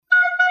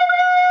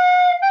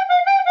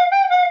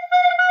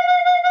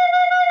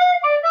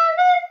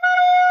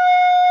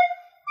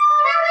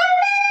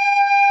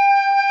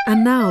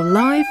And now,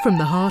 live from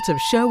the heart of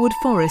Sherwood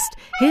Forest,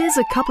 here's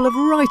a couple of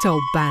right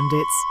old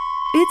bandits.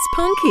 It's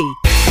Punky.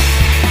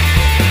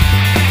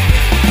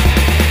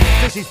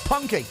 This is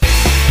Punky.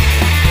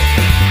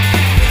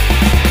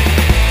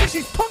 This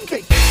is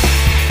Punky.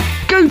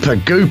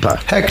 Gooper.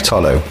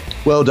 Hectolo.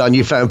 Well done,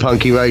 you found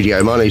Punky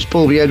Radio. My name's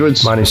Paul B.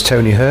 Edwards. My name's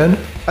Tony Hearn.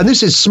 And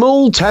this is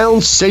Small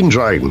Town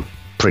Syndrome.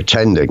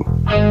 Pretending.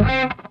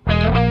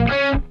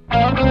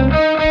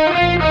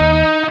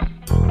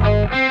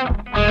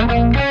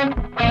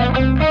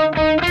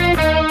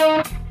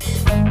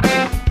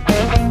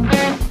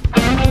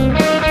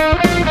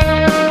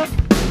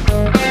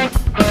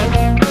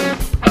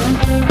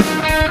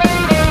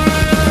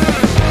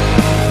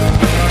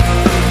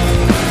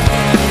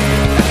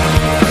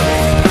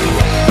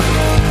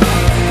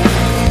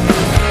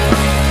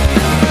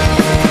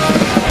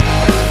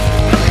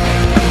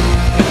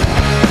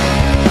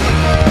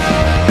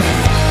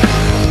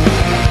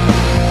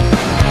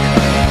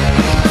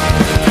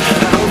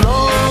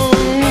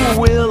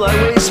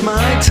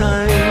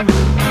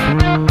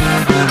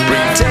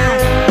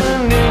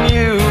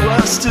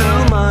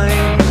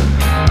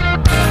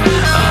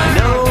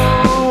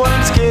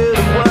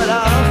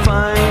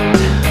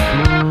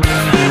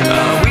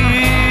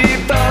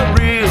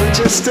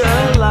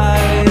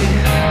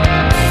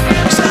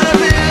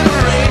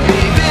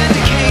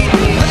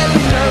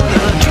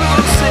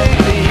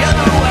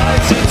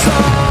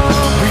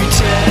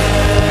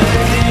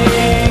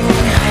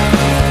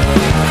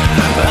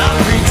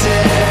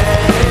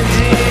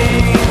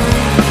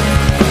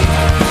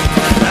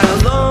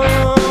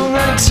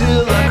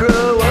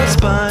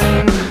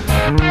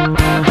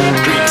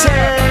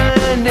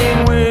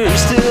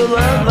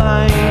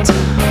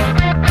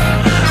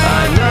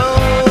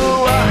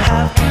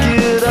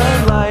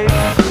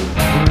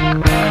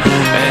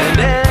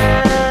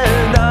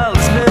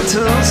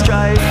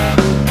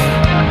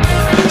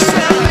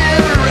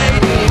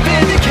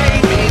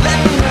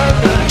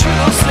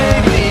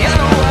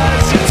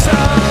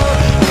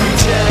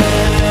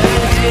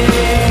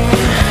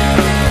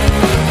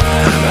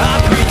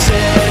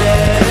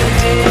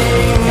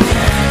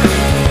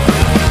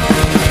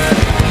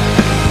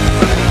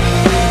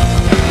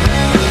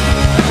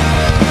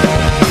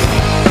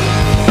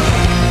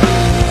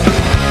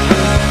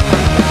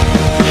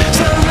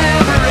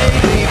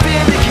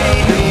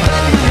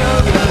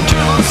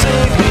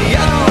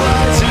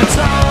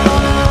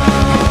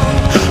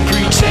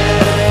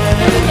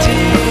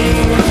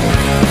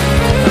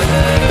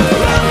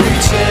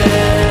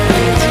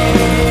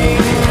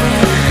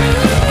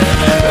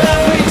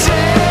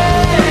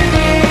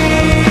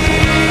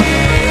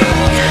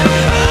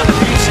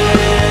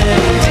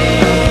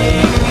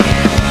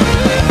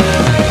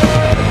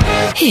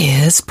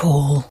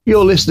 Paul.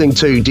 You're listening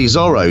to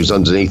Desoros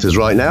underneath us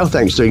right now.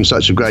 Thanks for doing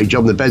such a great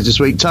job in the beds this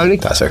week, Tony.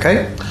 That's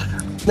okay.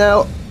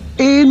 Now,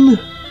 in,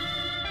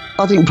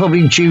 I think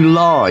probably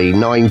July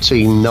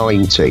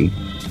 1990,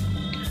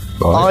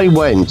 I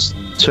went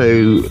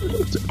to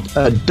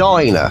a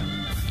diner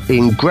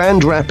in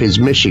Grand Rapids,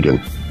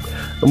 Michigan.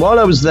 And while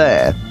I was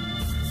there,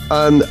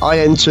 I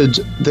entered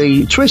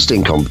the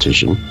twisting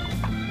competition.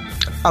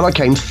 And I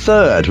came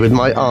third with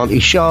my Auntie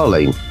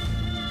Charlene.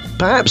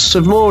 Perhaps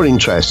of more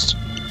interest,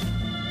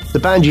 the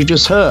band you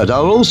just heard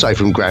are also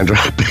from Grand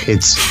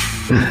Rapids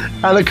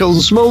and are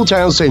called Small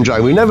Town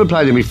Syndrome. We've never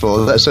played them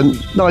before. That's a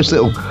nice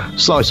little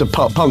slice of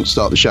pop punk to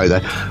start the show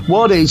there.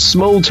 What is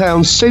Small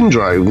Town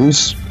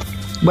Syndrome's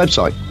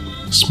website?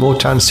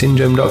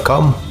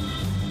 smalltownsyndrome.com.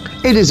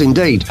 It is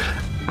indeed.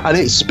 And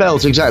it's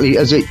spelt exactly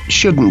as it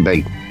shouldn't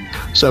be.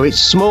 So it's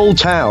Small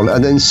Town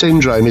and then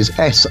Syndrome is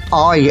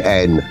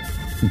SINDROME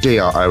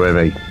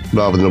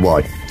rather than a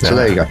Y. So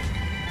there you go.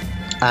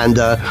 And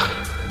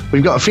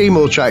we've got a few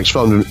more tracks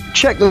from them.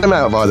 Check them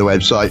out via the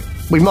website.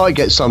 We might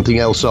get something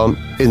else on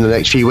in the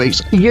next few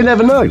weeks. You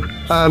never know.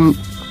 I'm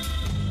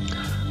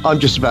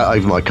just about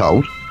over my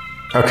cold.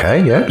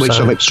 Okay, yeah. Which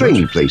I'm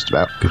extremely pleased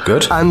about.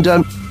 Good. And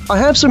I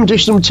have some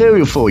additional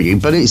material for you,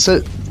 but it's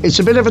a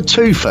bit of a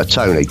twofer,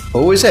 Tony.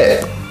 Oh, is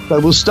it? So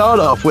we'll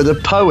start off with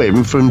a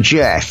poem from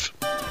Jeff.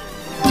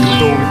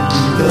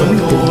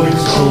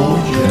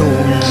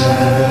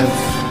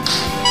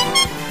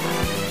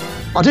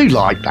 I do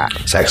like that.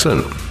 It's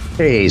excellent.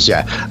 It is,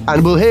 yeah.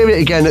 And we'll hear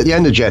it again at the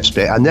end of Jeff's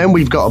bit, and then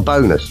we've got a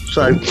bonus.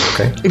 So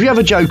if you have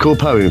a joke or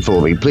poem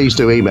for me, please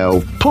do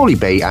email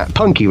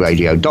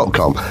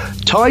paulieb@punkyradio.com,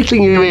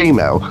 titling your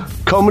email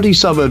Comedy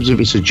Suburbs if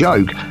it's a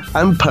joke,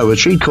 and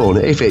Poetry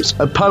Corner if it's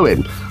a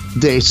poem.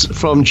 This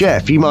from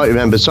Jeff. You might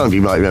remember, some of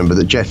you might remember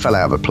that Jeff fell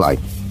out of a plane.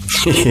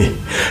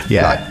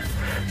 Yeah.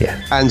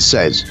 And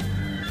says,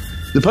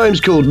 the poem's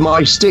called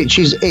My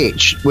Stitches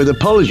Itch, with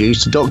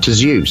apologies to Dr.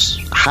 Zeus.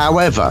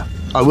 However,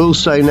 I will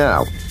say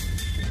now,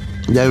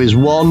 there is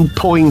one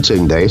point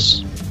in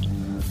this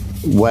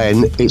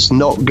when it's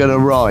not going to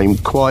rhyme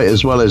quite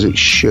as well as it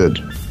should.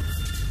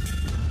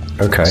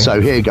 Okay.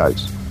 So here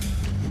goes.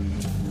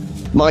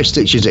 My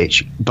Stitches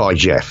Itch by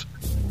Jeff.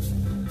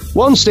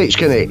 1 stitch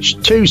can itch,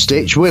 2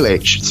 stitch will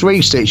itch,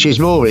 3 stitches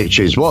more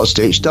itches. What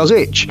stitch does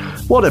itch?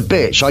 What a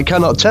bitch, I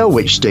cannot tell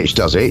which stitch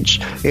does itch.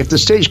 If the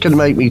stitch can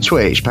make me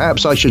twitch,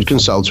 perhaps I should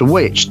consult a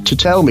witch to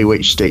tell me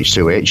which stitch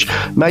to itch.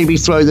 Maybe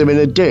throw them in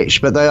a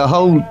ditch, but they are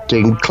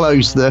holding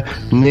close the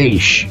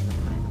niche,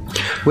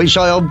 which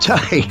I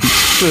obtained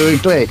through a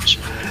glitch.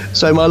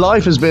 So my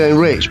life has been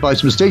enriched by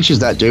some stitches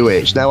that do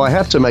itch. Now I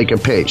have to make a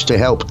pitch to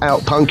help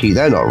out Punky.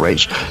 They're not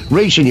rich.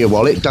 Reach in your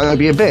wallet, don't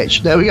be a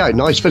bitch. There we go.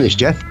 Nice finish,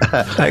 Jeff.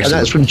 And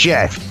that's from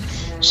Jeff.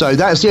 So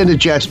that's the end of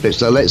Jeff's bit.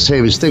 So let's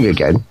hear his thing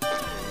again.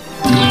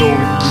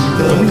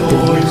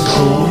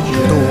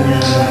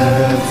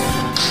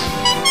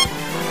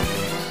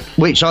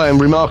 Which I am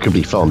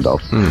remarkably fond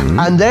of.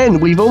 And then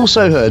we've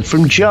also heard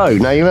from Joe.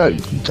 Now you might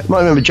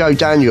remember Joe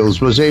Daniels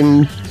was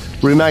in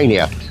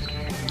Romania.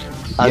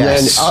 And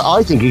Yes. then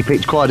I think he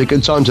picked quite a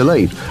good time to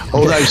leave.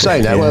 Although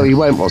saying that, where he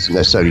went wasn't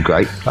necessarily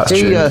great. That's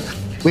he true.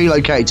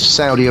 relocated to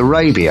Saudi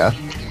Arabia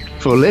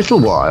for a little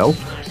while,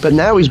 but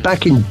now he's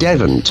back in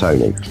Devon,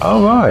 Tony.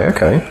 Oh, right,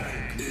 okay.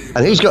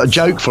 And he's got a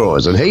joke for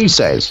us, and he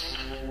says,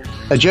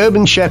 "A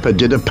German Shepherd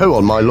did a poo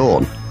on my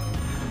lawn.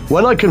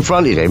 When I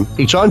confronted him,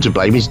 he tried to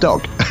blame his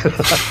dog."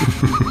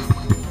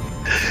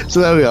 So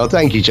there we are.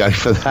 Thank you, Joe,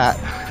 for that.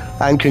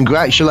 And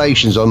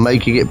congratulations on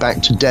making it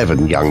back to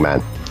Devon, young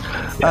man.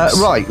 Yes.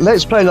 Right,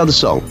 let's play another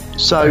song.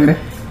 So, Okay.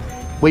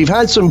 we've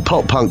had some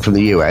pop punk from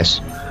the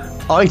US.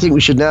 I think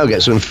we should now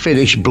get some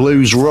Finnish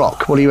blues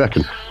rock. What do you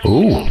reckon?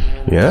 Ooh,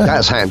 yeah.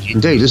 That's handy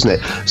indeed, isn't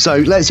it? So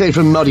let's hear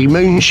from Muddy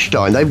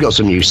Moonshine. They've got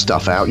some new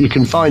stuff out. You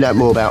can find out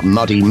more about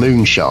Muddy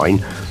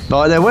Moonshine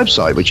by their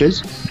website, which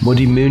is...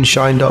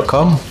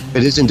 MuddyMoonshine.com.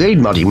 It is indeed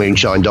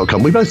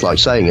muddymoonshine.com. We both like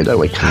saying it, don't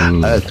we?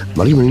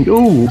 Muddy Moon...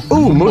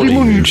 Muddy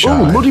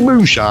Moonshine. Muddy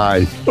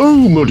Moonshine.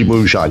 Ooh, Muddy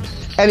Moonshine.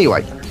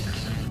 Anyway,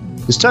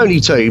 it's Tony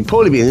 2,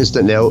 Paulie B and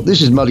Instant Nil.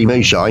 This is Muddy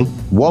Moonshine.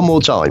 One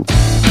more time.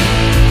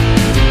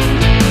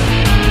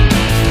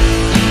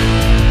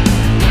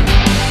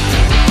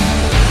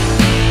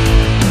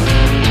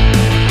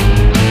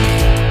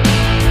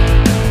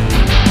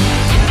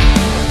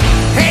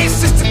 Hey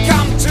sister,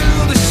 come to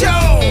the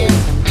show.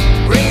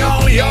 Bring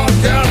all your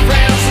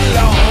girlfriends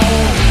along.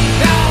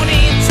 No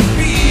need to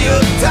be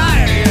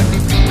uptight.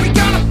 We're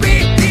gonna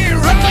be here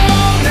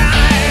all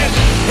night.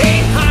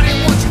 Hey honey,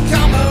 won't you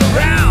come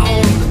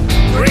around?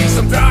 Bring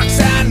some drugs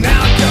and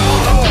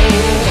alcohol.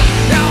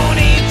 No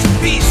need to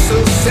be so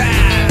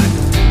sad.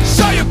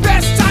 Show your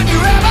best time you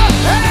ever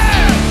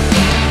had.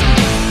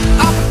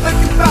 I've been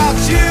thinking about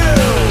you.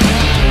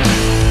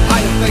 How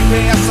you think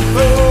me as a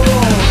fool?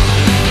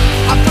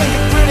 I think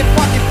it pretty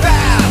fucking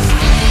fast,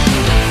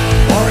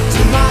 or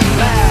to my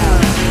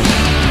class.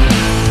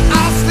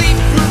 I'll sleep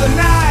through the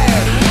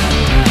night,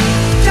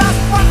 just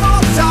one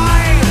more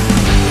time.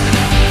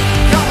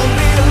 Come on,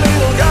 be a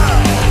little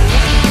girl,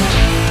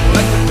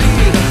 let me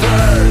be the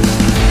first.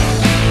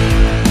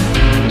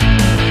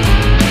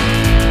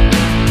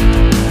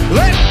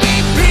 Let me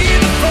be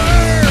the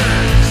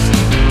first.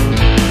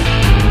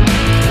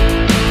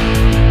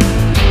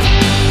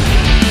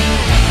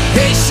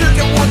 Hey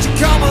sugar, won't you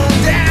come on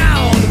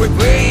down? We're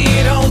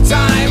playing old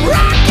time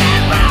rock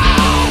and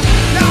roll.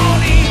 No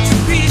need to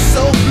be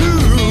so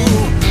blue.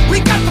 We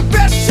got the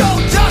best show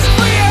just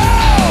for you.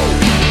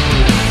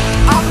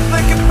 I'm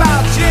thinking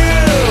about you.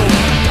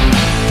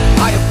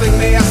 How you think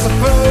me as a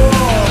fool?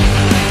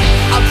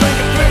 I'm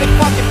thinking pretty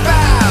fucking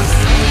fast,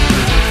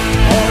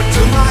 or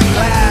to my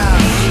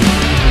class.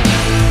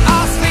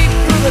 I'll sleep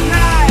through the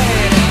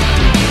night,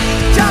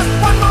 just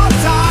one more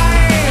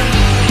time.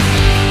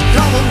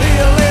 Come on, be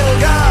a little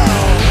girl,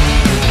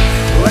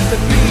 let me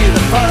be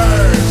the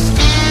first.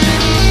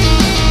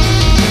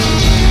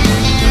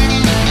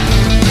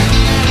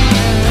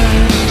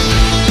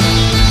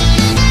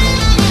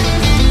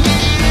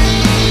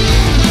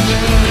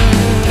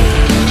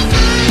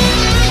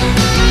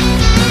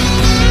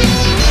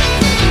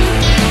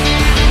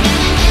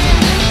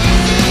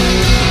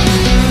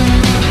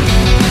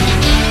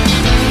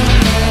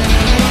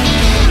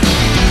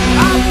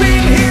 I've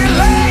been here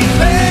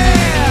lately,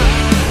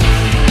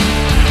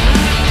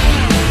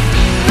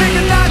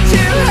 thinking that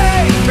you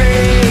hate me.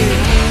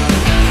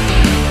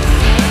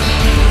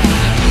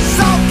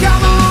 So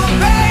come on,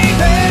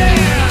 baby,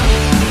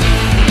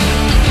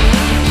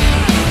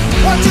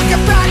 won't you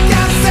get back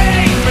and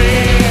save me?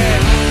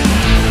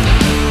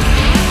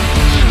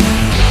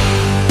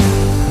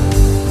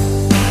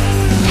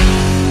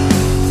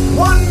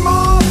 One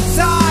more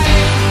time.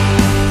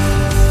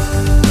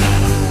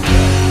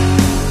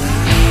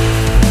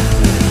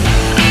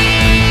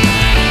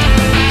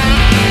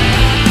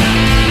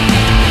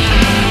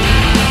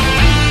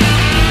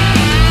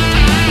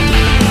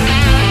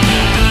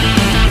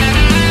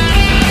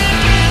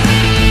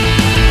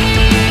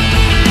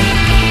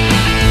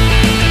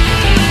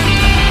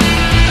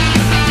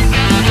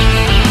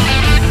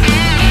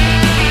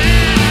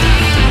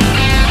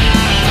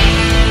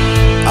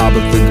 I've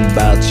been thinking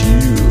about you.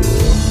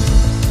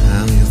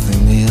 How you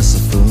think me as a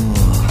fool?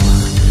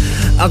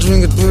 I'll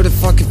drink it pretty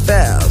fucking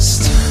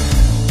fast.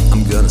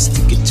 I'm gonna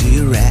stick it to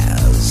your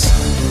ass.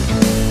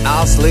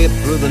 I'll sleep sleep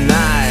through the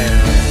night.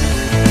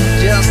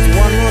 Just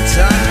one more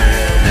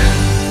time.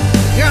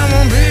 Come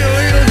on, be a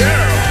little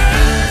girl.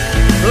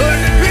 Let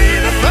me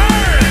be the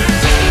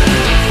first.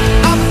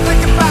 I'm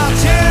thinking about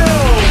you.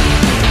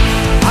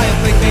 How you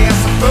think me as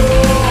a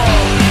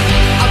fool?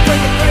 I'm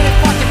drinking pretty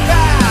fucking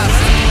fast.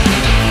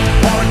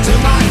 Pour it to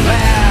my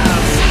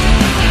glass.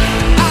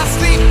 I'll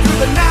sleep through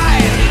the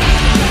night.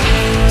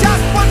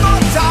 Just one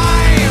more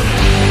time.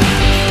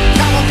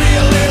 Come on, be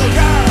a little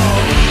girl.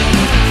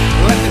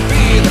 Let me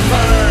be the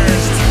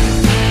first.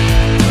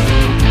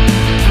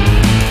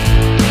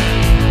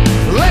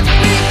 Let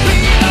me be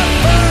the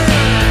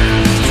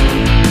first.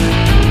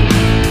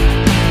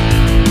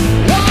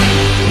 One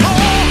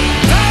more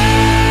time.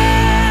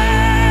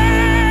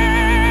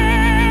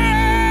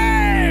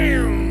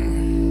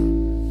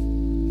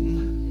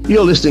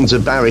 You're listening to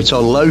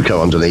Bariton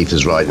Loco underneath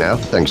us right now.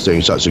 Thanks for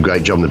doing such a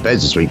great job in the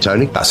beds this week,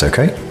 Tony. That's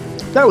okay.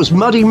 That was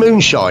Muddy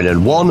Moonshine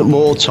and One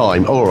More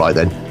Time. All right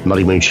then,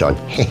 Muddy Moonshine.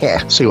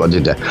 See what I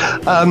did there.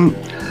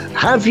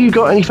 Have you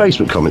got any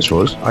Facebook comments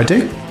for us? I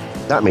do.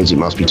 That means it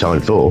must be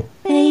time for...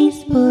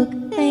 Facebook,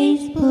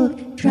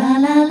 Facebook, tra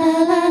la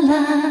la la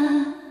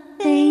la.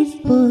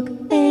 Facebook,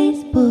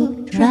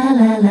 Facebook, tra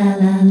la la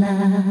la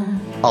la.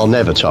 I'll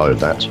never tire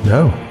of that.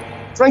 No.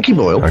 Frankie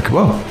Boyle. Okay,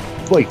 well.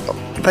 Wait.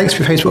 Thanks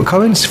for your Facebook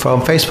comments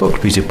from Facebook.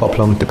 Please do pop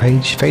along the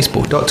page,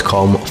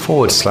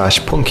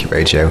 facebook.com/Punky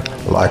Radio.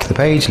 Like the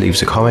page, leave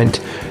us a comment.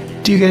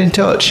 Do get in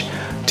touch.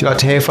 Do you like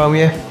to hear from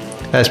you?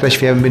 Especially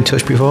if you haven't been in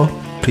touch before.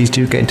 Please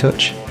do get in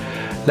touch.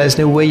 Let us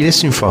know where you're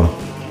listening from.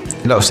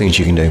 A lot of things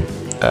you can do.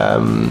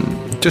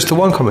 Just the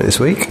one comment this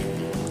week.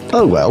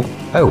 Oh well.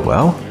 Oh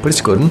well, but it's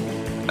a good one.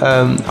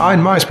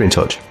 Iron Mike's been in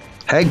touch.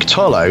 Heg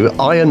Tollo,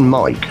 Iron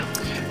Mike.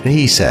 And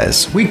he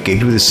says, we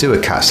gigged with the Sewer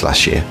Cats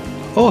last year.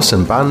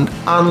 Awesome band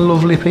and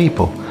lovely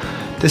people.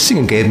 The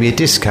singer gave me a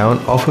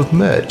discount off of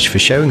merch for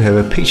showing her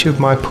a picture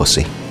of my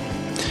pussy.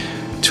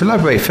 To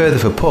elaborate further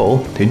for Paul,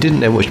 who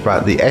didn't know much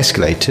about the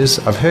Escalators,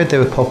 I've heard they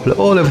were popular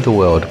all over the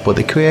world, but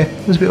the career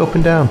was a bit up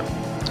and down.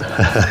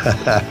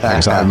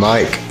 Thanks, Iron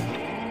Mike.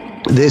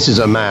 This is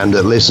a man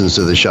that listens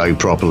to the show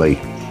properly.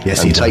 Yes,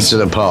 and he takes does.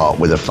 it apart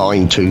with a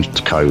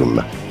fine-toothed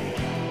comb.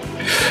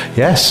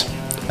 Yes.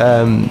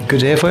 Good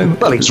to hear from him.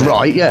 Well, it's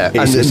right, yeah.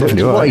 It's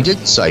definitely what right. he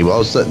did say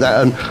was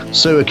that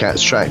Sewer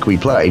Cats track we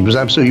played was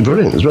absolutely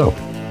brilliant as well.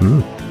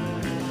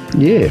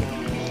 Yeah.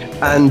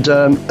 And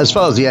as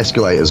far as the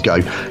Escalators go,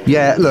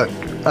 yeah, look,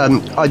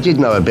 I did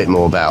know a bit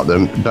more about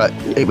them, but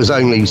it was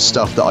only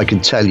stuff that I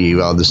could tell you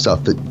rather than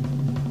stuff that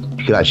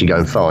you could actually go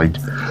and find.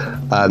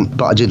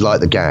 But I did like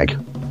the gag.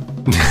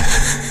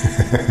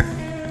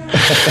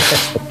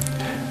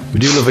 We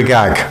do love a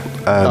gag.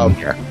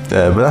 Okay.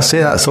 But that's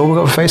it. That's all we've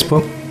got for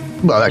Facebook.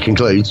 Well, that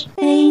concludes.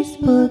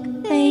 Facebook,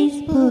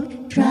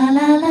 Facebook, tra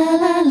la la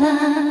la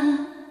la.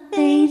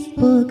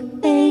 Facebook,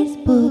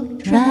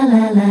 Facebook, tra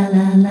la la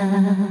la la.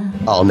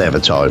 I'll never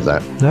tire of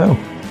that. No.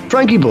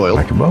 Frankie Boyle.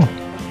 Like it well.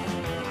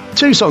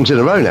 2 songs in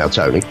a row now,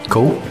 Tony.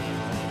 Cool.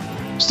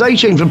 Stay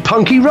tuned for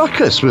Punky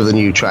Ruckus with the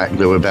new track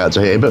that we're about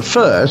to hear. But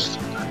first,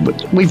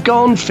 we've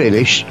gone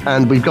Finnish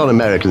and we've gone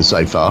American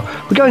so far.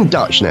 We're going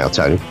Dutch now,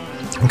 Tony.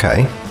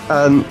 Okay.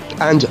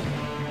 And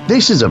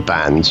this is a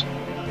band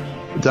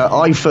that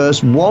I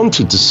first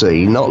wanted to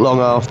see not long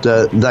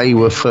after they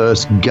were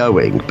first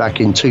going, back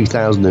in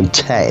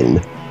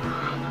 2010,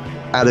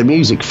 at a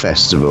music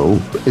festival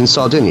in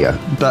Sardinia.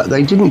 But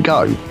they didn't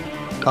go.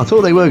 I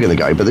thought they were going to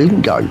go, but they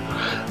didn't go.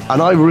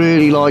 And I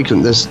really like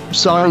them. They've been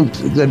signed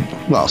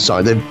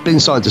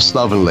to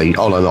Slovenly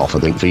on and off, I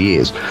think, for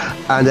years.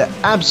 And they're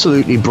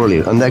absolutely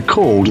brilliant. And they're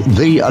called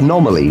The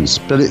Anomalies.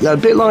 But they're a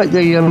bit like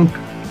the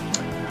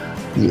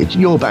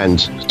your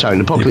band,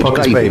 Tone,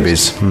 Apocalypse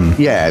Babies.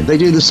 Yeah, they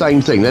do the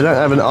same thing. They don't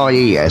have an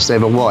IES, they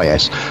have a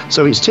YS.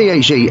 So it's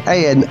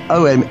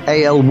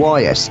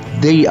THEANOMALYS,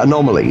 The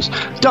Anomalies.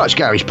 Dutch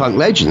garage punk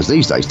legends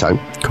these days, Tone.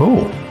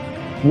 Cool.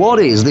 What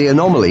is The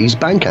Anomalies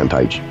Bandcamp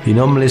page?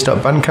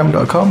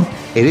 Anomalies.bandcamp.com.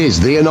 It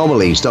is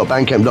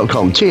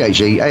theanomalies.bandcamp.com,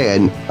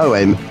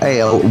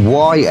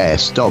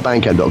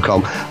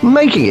 THEANOMALYS.bandcamp.com,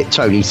 making it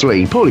Tony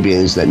 3, Paulie B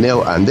and Internet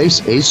Nil, and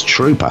this is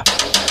Trooper.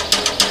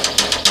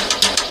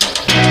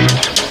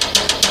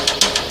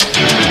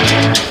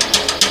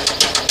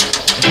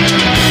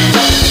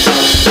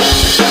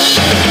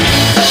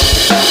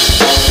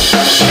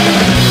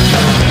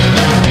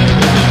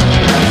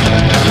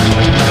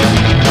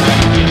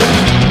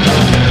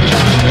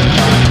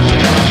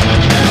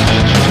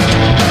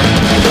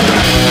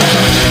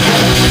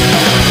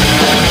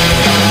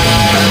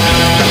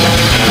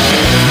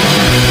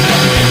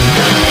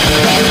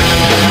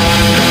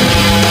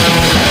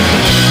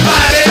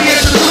 I didn't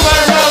get to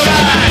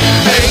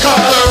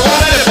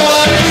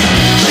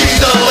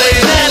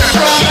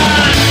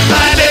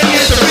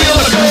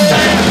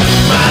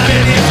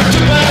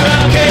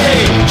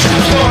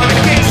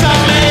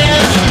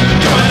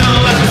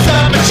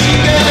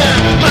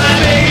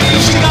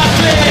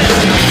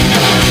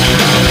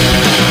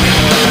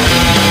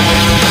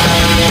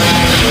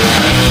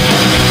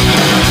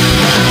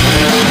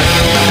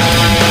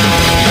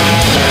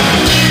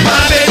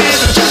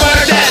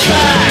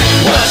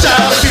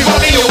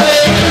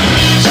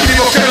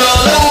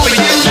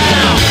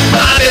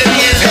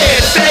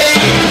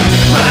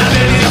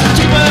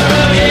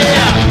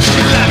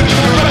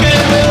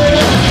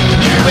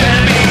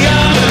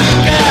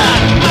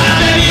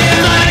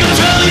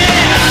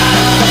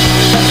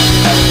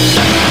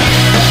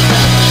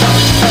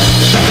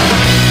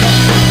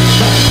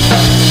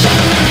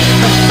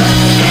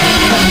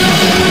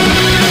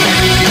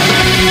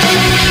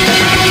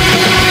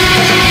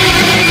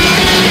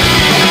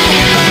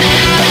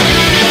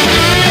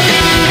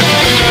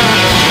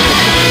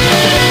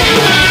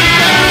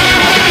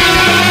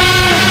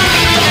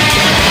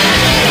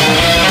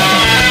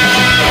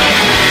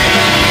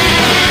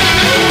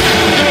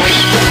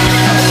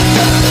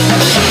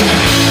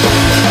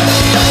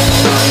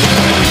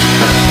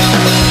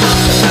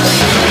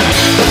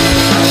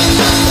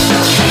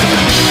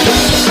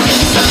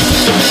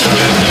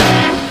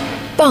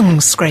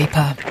Song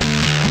Scraper.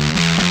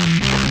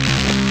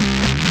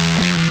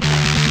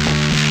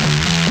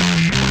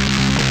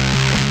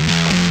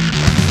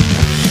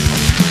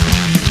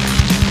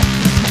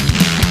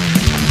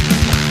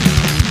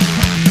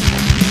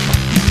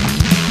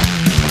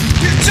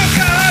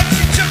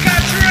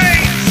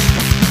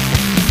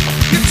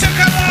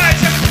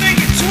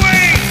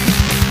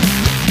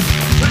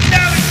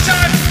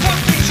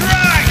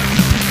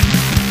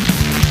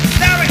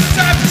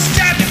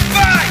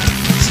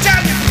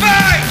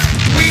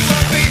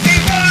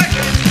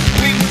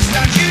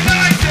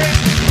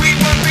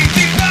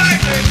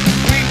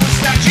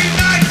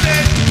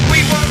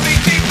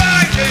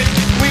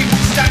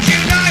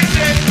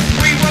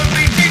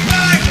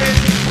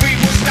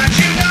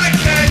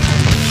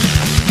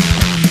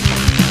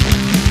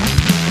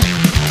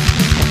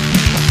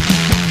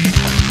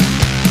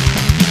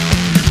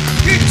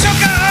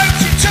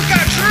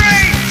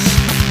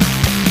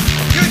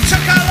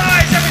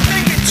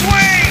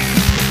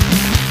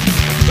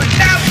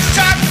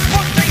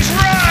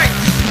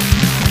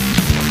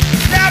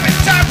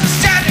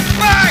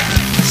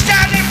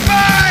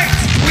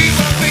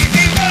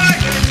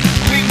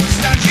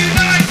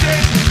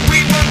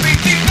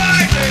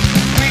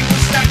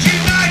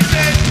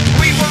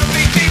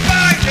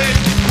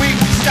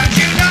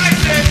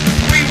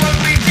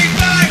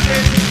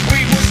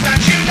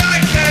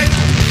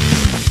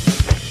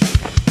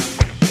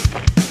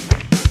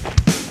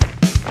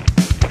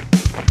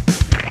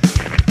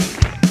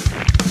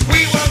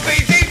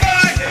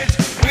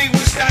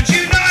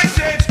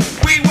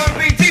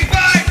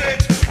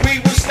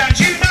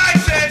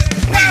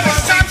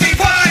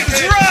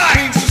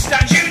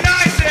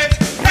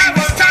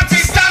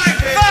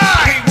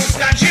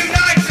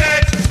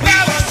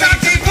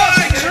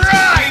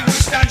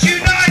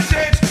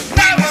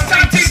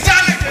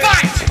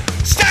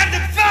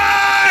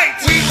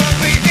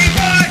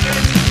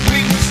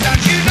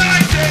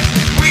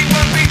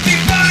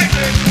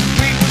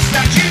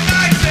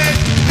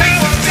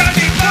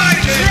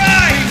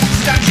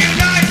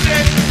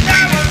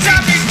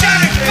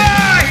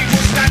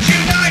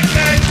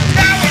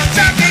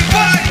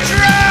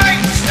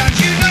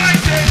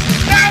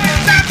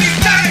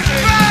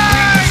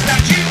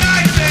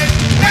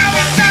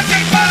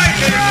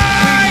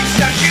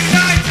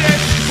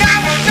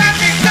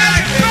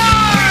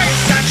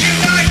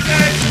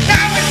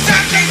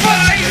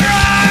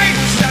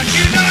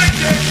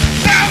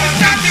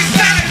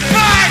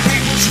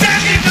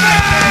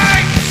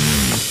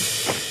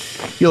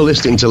 You're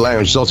listening to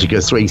Lounge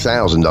Zotica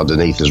 3000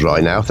 underneath us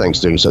right now. Thanks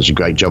for doing such a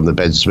great job on the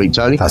bed this week,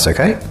 Tony. That's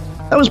okay.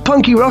 That was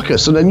Punky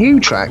Ruckus and a new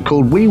track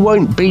called We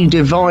Won't Be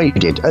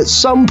Divided. At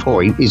some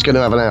point, he's going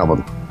to have an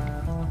album.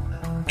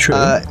 True.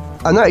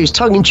 And that is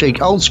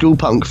tongue-in-cheek old school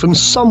punk from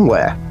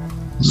somewhere.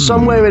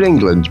 Somewhere in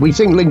England. We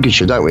think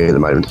Lincolnshire, don't we, at the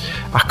moment?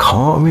 I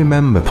can't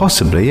remember.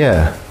 Possibly,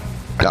 yeah.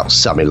 Oh,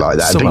 something like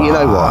that. Something but you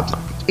know like what?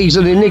 He's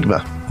an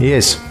enigma. He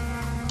is.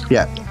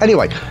 Yeah.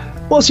 Anyway,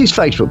 what's his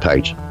Facebook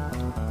page?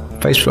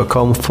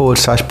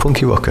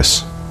 Facebook.com/Punky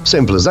Ruckus.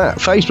 Simple as that.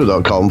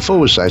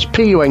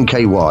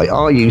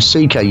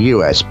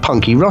 Facebook.com/PUNKYRUCKUS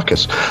Punky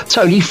Ruckus.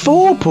 Tony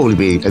Ford probably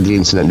be at the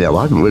internet now.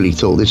 I haven't really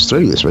thought this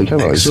through this week,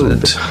 have I?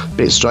 Excellent. It's all a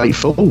bit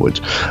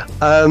straightforward.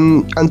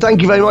 And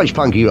thank you very much,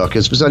 Punky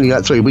Ruckus, for sending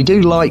that through. We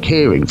do like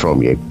hearing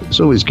from you. It's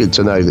always good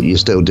to know that you're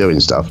still doing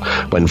stuff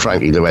when,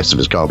 frankly, the rest of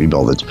us can't be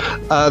bothered.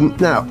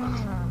 Now,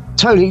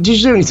 Tony, did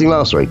you do anything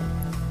last week?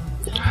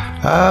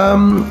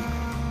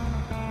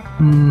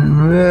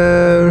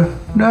 No,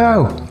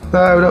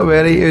 not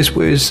really. It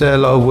was a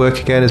lot of work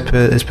again,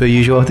 as per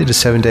usual. I did a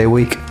 7-day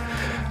week.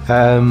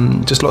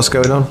 Just lots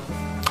going on.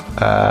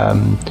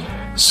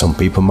 Some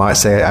people might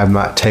say I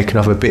might have taken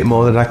off a bit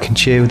more than I can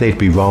chew. They'd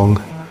be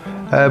wrong.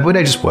 But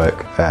they just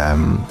work.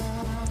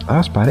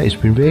 That's about it. It's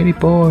been really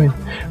boring.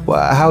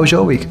 Well, how was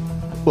your week?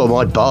 Well,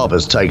 my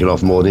barber's taken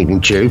off more than he can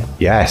chew.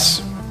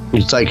 Yes.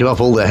 He's taken off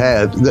all the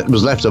hair that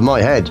was left of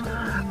my head.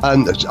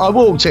 And I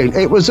walked in.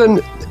 It was an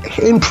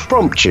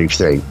impromptu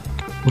thing.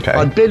 Okay.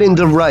 I'd been in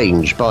the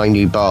range buying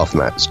new bath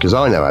mats because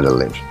I know how to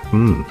live.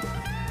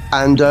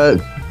 And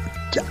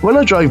when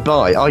I drove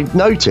by, I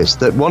noticed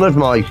that one of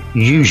my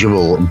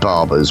usual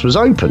barbers was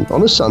open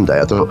on a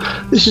Sunday. I thought,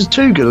 this is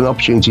too good an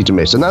opportunity to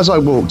miss. And as I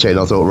walked in,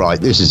 I thought,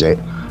 right, this is it.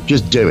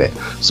 Just do it.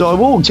 So I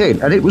walked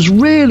in, and it was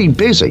really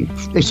busy.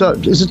 It's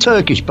a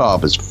Turkish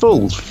barber's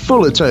full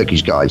of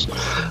Turkish guys.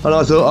 And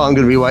I thought, I'm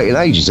going to be waiting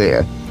ages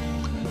here.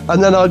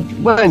 And then I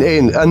went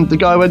in, and the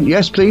guy went,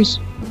 yes, please.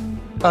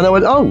 And I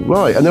went, oh,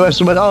 right. And the rest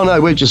of them went, oh, no,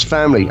 we're just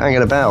family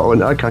hanging about. I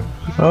went, okay.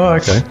 Oh,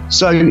 okay.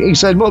 So he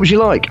said, what would you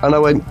like? And I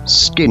went,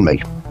 skin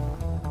me.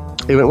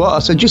 He went, what? I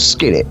said, just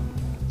skin it.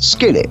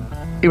 Skin it.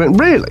 He went,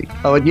 really?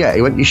 I went, yeah.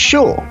 He went, you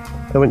sure?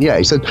 I went, yeah.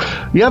 He said,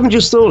 you haven't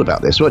just thought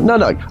about this? I went,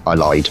 no. I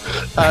lied.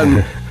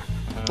 I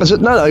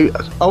said, no,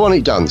 I want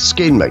it done.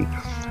 Skin me.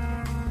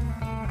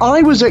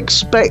 I was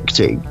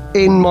expecting,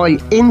 in my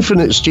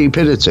infinite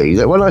stupidity,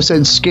 that when I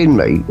said skin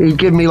me, he'd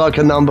give me like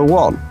a number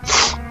 1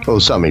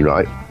 or something,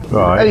 right?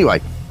 Right.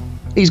 Anyway,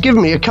 he's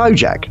given me a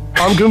Kojak.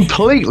 I'm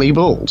completely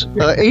bald.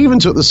 He even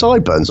took the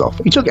sideburns off.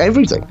 He took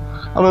everything.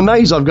 I'm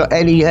amazed I've got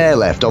any hair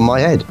left on my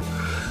head.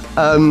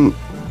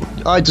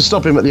 I had to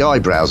stop him at the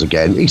eyebrows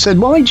again. He said,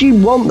 "Why do you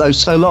want those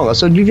so long?" I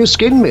said, "You've just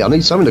skinned me. I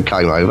need something to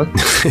comb over."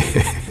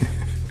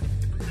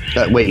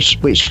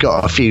 Which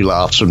got a few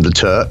laughs from the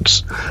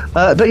Turks.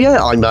 But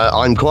yeah,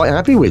 I'm quite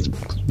happy with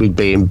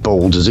being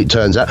bald, as it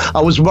turns out.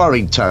 I was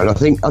worried, Tone. I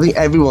think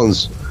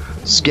everyone's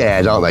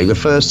scared, aren't they? The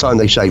first time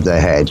they shave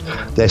their head,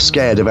 they're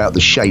scared about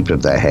the shape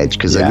of their head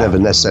because they've never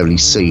necessarily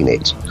seen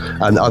it.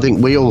 And I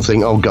think we all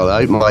think, "Oh God,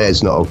 I hope my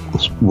head's not a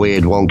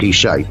weird, wonky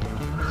shape."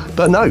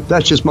 But no,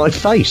 that's just my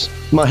face.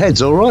 My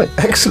head's all right.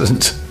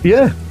 Excellent.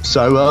 Yeah,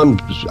 so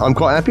I'm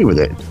quite happy with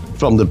it.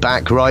 From the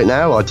back right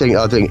now, I think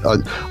I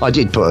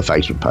did put a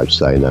Facebook post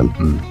saying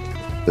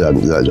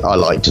I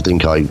like to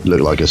think I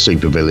look like a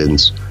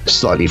supervillain's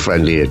slightly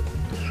friendlier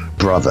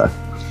brother.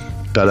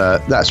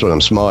 But that's when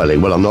I'm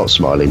smiling. When I'm not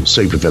smiling,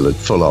 supervillain,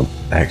 full on.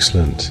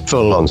 Excellent.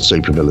 Full on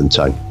supervillain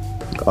tone.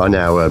 I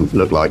now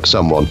look like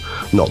someone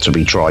not to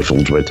be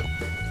trifled with.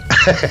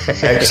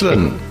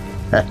 Excellent.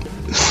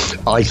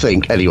 I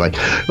think, anyway.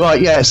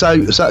 Right, yeah,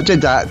 so I did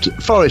that.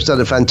 Forest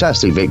had a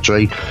fantastic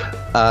victory.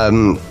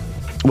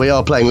 We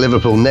are playing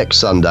Liverpool next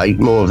Sunday.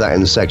 More of that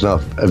in the second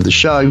half of the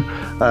show.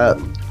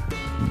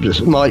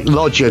 My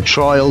lodger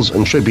trials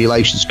and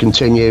tribulations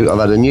continue. I've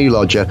had a new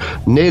lodger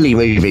nearly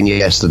move in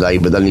yesterday,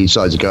 but then he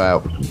decided to go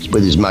out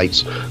with his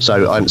mates,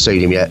 so I haven't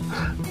seen him yet.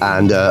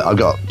 And I've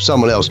got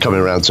someone else coming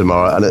around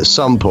tomorrow, and at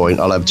some point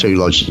I'll have 2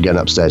 lodgers again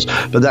upstairs.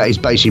 But that is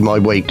basically my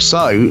week.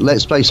 So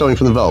let's play something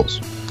from the vaults.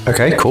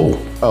 Okay, cool.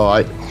 All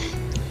right.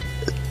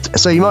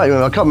 So you might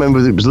remember, I can't remember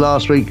if it was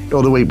last week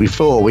or the week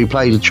before, we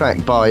played a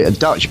track by a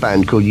Dutch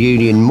band called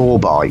Union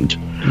Morbide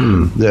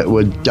that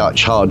were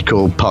Dutch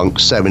hardcore punk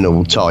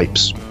seminal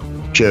types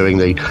during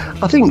the,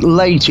 I think,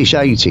 late-ish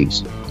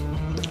 80s.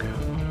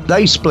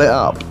 They split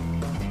up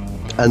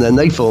and then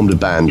they formed a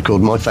band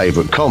called My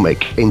Favourite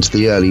Comic into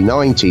the early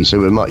 90s, who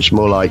were much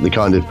more like the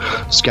kind of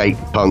skate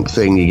punk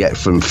thing you get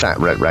from Fat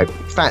Wreck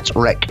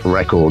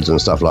Records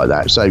and stuff like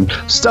that. So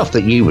stuff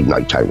that you would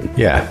know, Tony.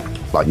 Yeah.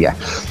 Like, yeah.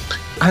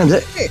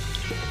 And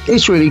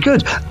it's really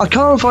good. I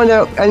can't find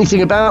out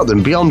anything about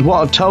them beyond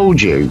what I've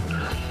told you,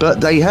 but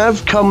they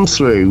have come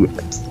through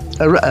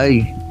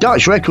a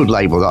Dutch record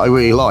label that I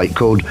really like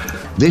called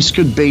This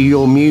Could Be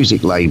Your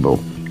Music Label.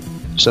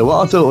 So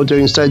what I thought I'd do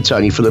instead,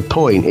 Tony, for the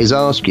point, is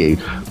ask you,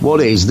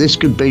 what is This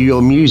Could Be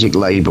Your Music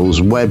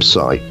Label's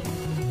website?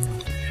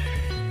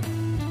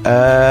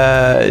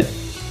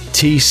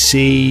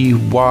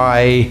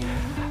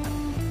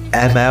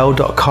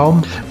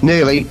 TCYML.com?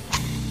 Nearly.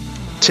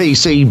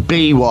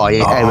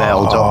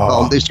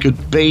 TCBYML.com. This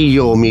could be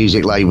your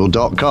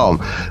musiclabel.com.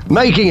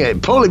 Making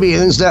it Paulie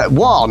begins at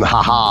 1.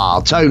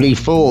 Haha. Tony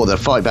 4. The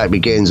fight back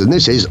begins, and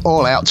this is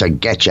All Out to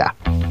Get Ya.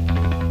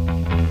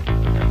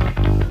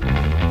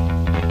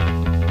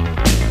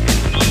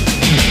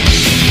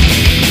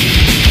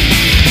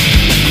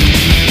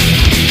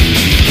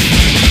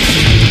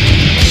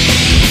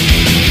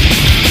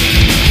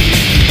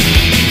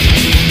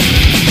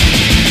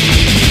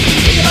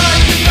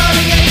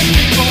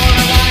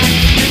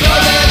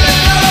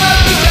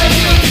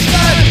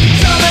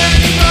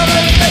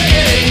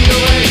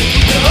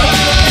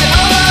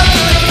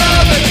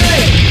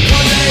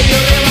 One day you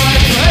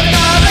realize you have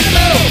not a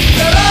clue.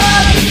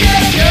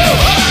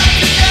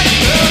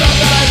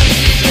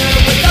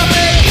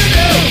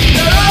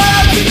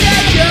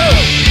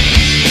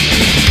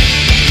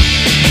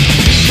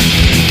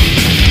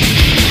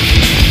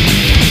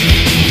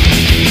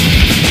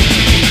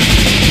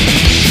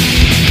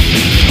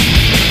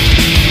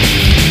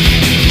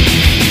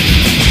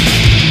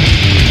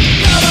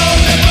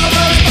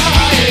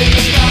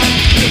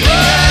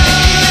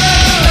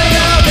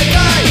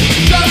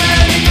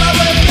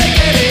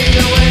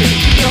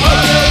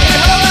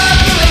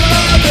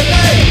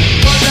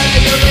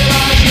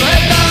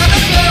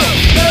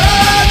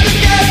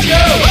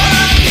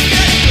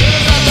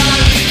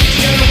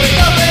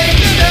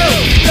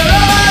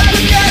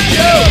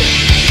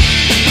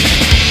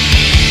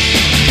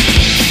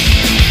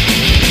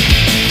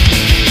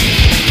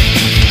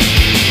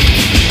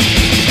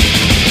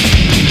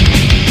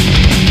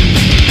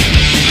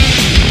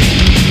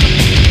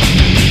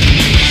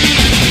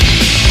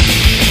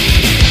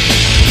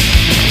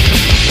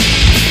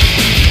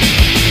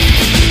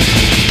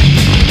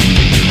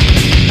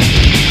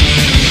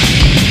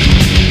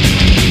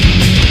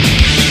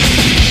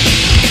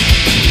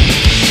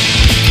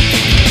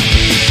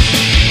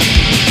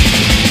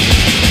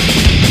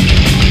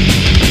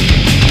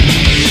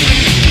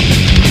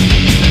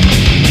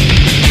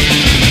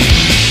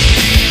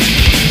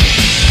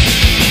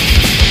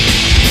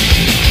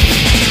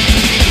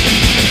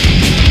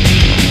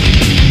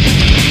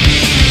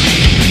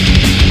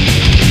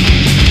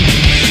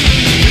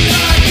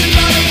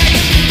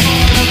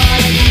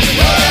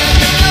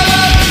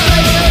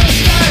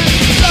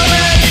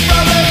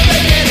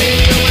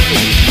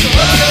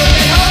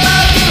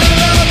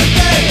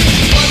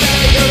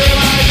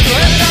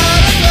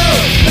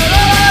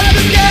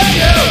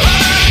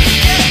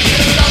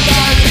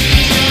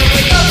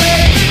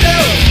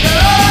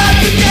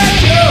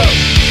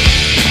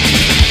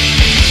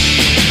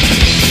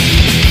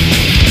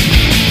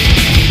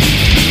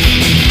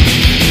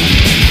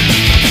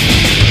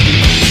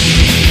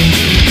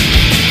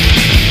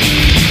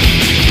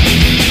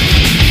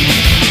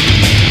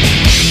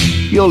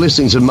 you're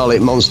listening to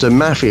Mullet Monster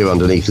Mafia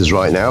underneath us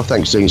right now.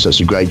 Thanks for doing such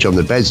a great job on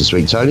the beds this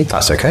week, Tony.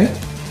 That's okay.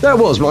 That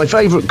was my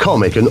favourite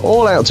comic and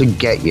All Out to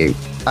Get You.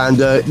 And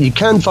you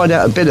can find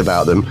out a bit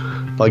about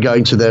them by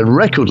going to their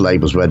record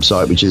label's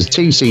website, which is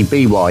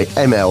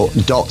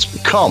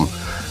tcbyml.com.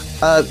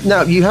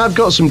 Now, you have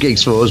got some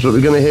gigs for us, but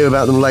we're going to hear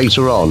about them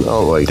later on,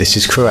 aren't we? This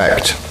is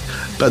correct.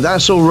 But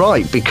that's all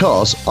right,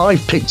 because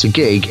I've picked a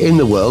gig in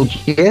the world,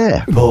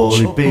 yeah.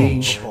 Paulie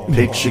Beach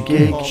picks a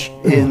gig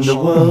in the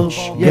world,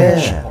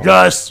 yeah.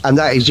 Yes. And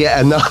that is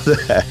yet another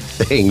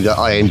thing that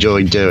I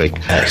enjoy doing.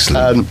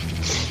 Excellent.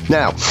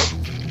 Now,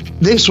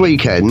 this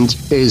weekend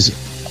is,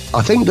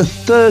 I think, the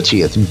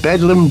 30th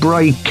Bedlam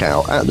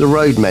Breakout at the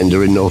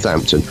Roadmender in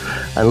Northampton.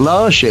 And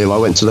last year I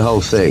went to the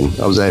whole thing.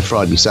 I was there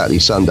Friday, Saturday,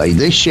 Sunday.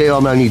 This year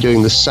I'm only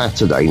doing the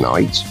Saturday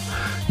night.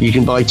 You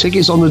can buy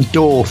tickets on the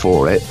door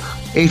for it.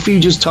 If you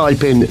just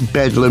type in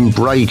Bedlam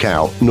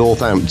Breakout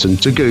Northampton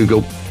to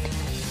Google,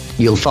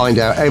 you'll find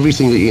out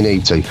everything that you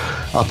need to.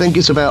 I think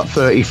it's about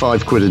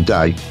 35 quid a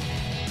day.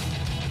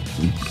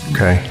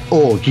 Okay.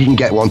 Or you can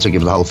get one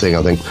ticket for the whole thing,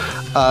 I think.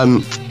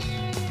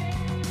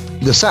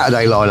 The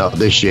Saturday lineup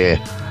this year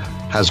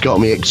has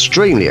got me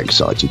extremely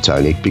excited,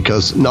 Tony,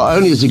 because not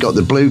only has he got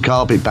the Blue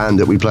Carpet Band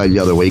that we played the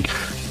other week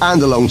and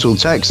the Long Tall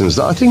Texans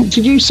that I think,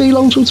 did you see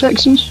Long Tall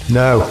Texans?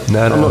 No.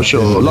 I'm not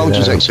sure. Long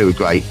Tall Texans were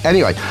great.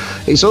 Anyway,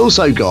 it's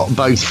also got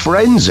both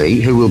Frenzy,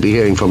 who we'll be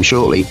hearing from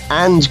shortly,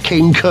 and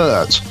King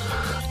Kurt.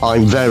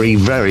 I'm very,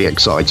 very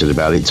excited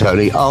about it,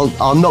 Tony.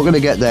 I'm not going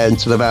to get there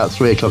until about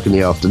 3 o'clock in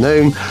the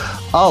afternoon.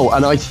 Oh,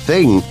 and I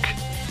think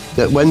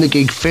that when the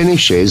gig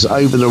finishes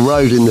over the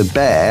road in the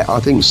Bear, I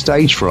think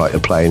Stage Fright are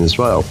playing as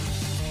well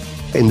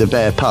in the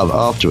Bear pub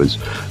afterwards,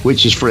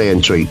 which is free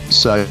entry.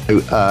 So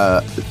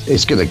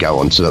it's going to go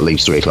on till at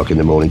least 3 o'clock in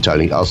the morning,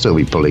 Tony. I'll still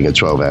be pulling a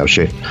 12-hour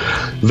shift.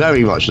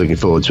 Very much looking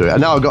forward to it.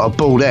 And now I've got a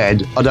bald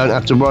head, I don't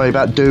have to worry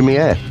about doing my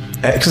hair.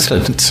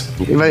 Excellent.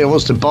 If anyone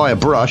wants to buy a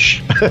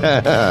brush.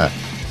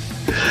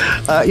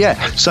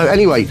 So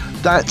anyway,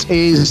 that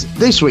is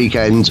this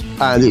weekend,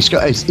 and it's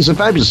a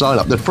fabulous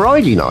lineup. The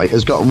Friday night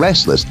has got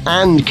Restless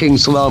and King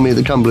Salami of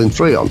the Cumberland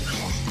 3 on.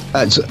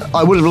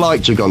 I would have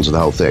liked to have gone to the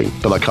whole thing,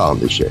 but I can't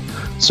this year,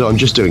 so I'm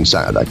just doing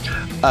Saturday.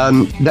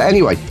 But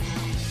anyway,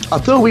 I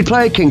thought we'd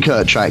play a King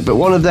Kurt track, but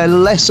one of their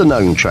lesser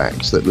known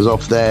tracks that was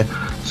off their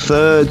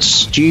third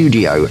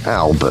studio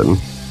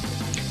album,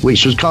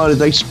 which was kind of,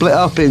 they split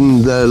up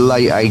in the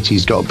late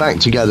 80s, got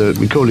back together,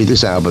 recorded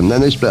this album,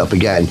 then they split up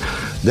again,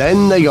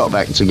 then they got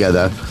back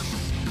together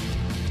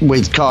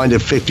with kind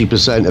of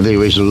 50% of the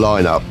original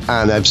lineup,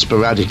 and have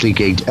sporadically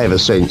gigged ever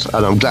since,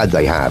 and I'm glad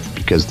they have,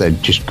 because they're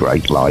just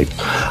great live.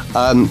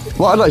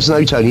 What I'd like to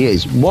know, Tony,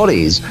 is what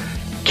is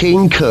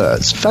King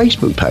Kurt's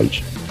Facebook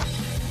page?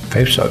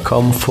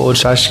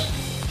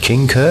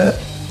 Facebook.com/King Kurt.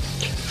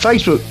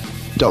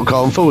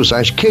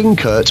 Facebook.com/King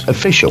Kurt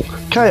Official.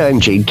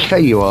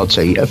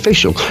 KINGKURT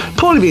Official.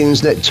 Probably be on the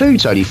internet too,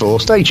 Tony 4.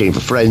 Stay tuned for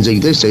Frenzy.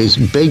 This is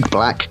Big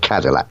Black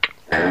Cadillac.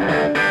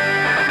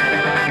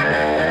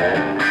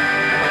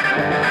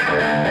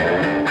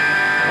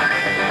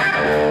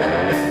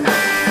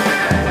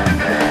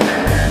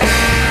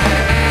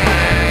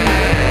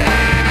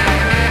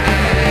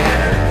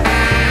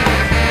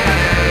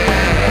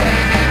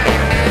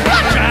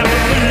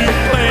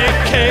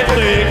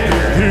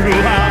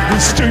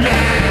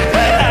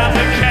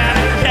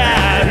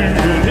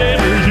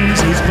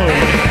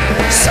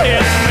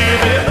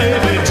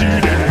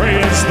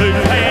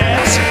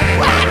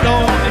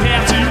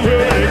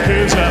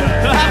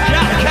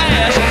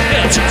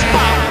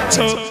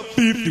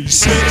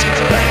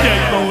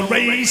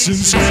 Racing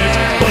switch,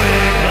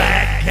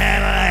 black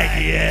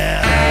Cadillac, yeah.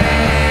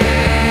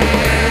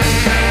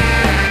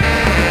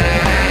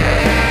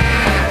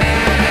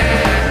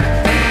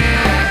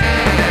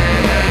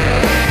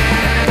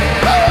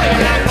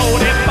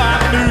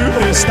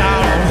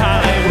 Style on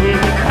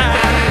Hollywood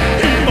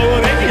high. He's more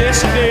than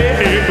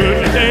yesterday, but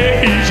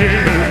today's you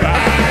by.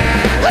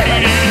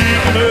 Lady in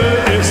the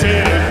mud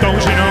said,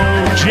 don't you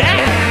know,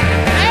 Jack?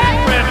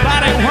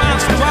 Everybody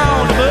wants to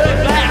own a big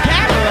black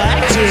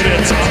Cadillac. Said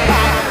it's a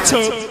hot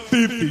tub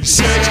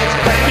 56,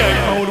 young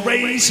old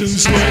racing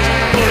switch,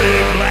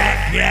 big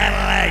black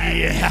Cadillac,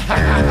 yeah.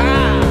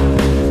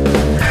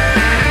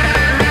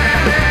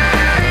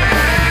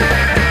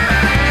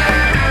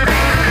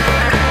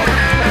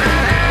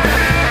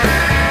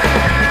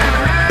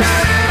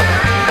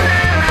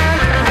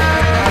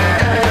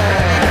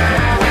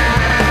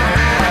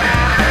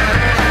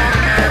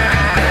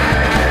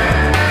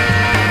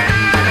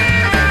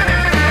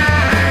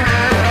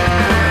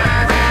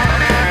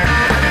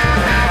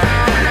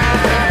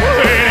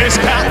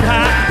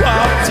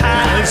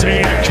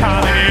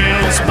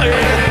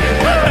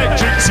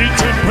 Electric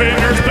seats and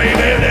winners, baby,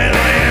 they're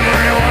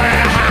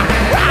everywhere.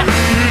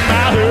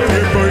 My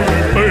hoodie,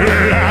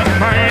 baby, like a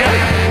man.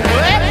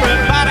 Well,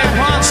 everybody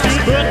wants to,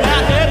 but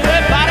not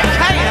everybody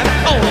can.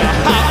 On a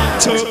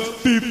hot tub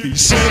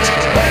 56,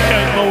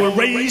 young boy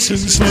racing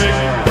slick,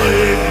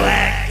 big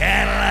black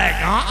Cadillac,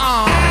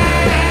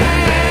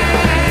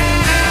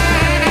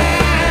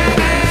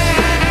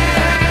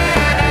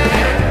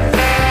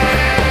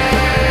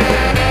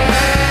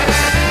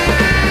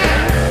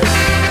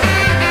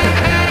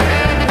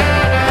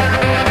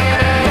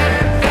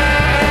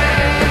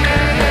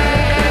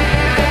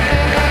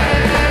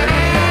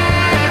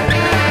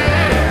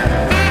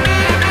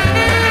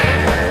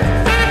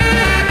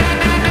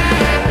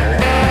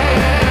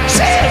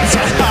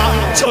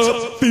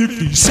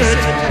 said,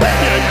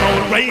 you're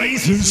gonna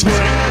raise and swing.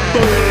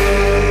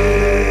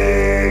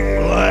 Big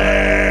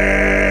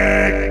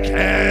black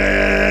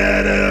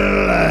Cadillac,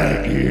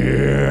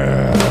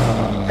 yeah.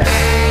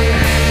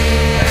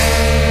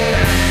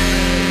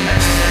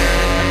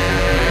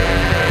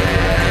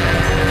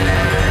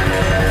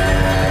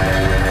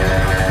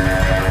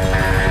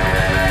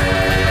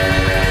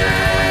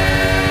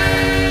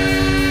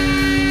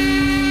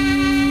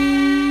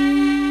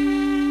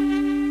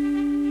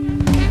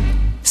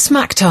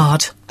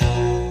 Smacktard.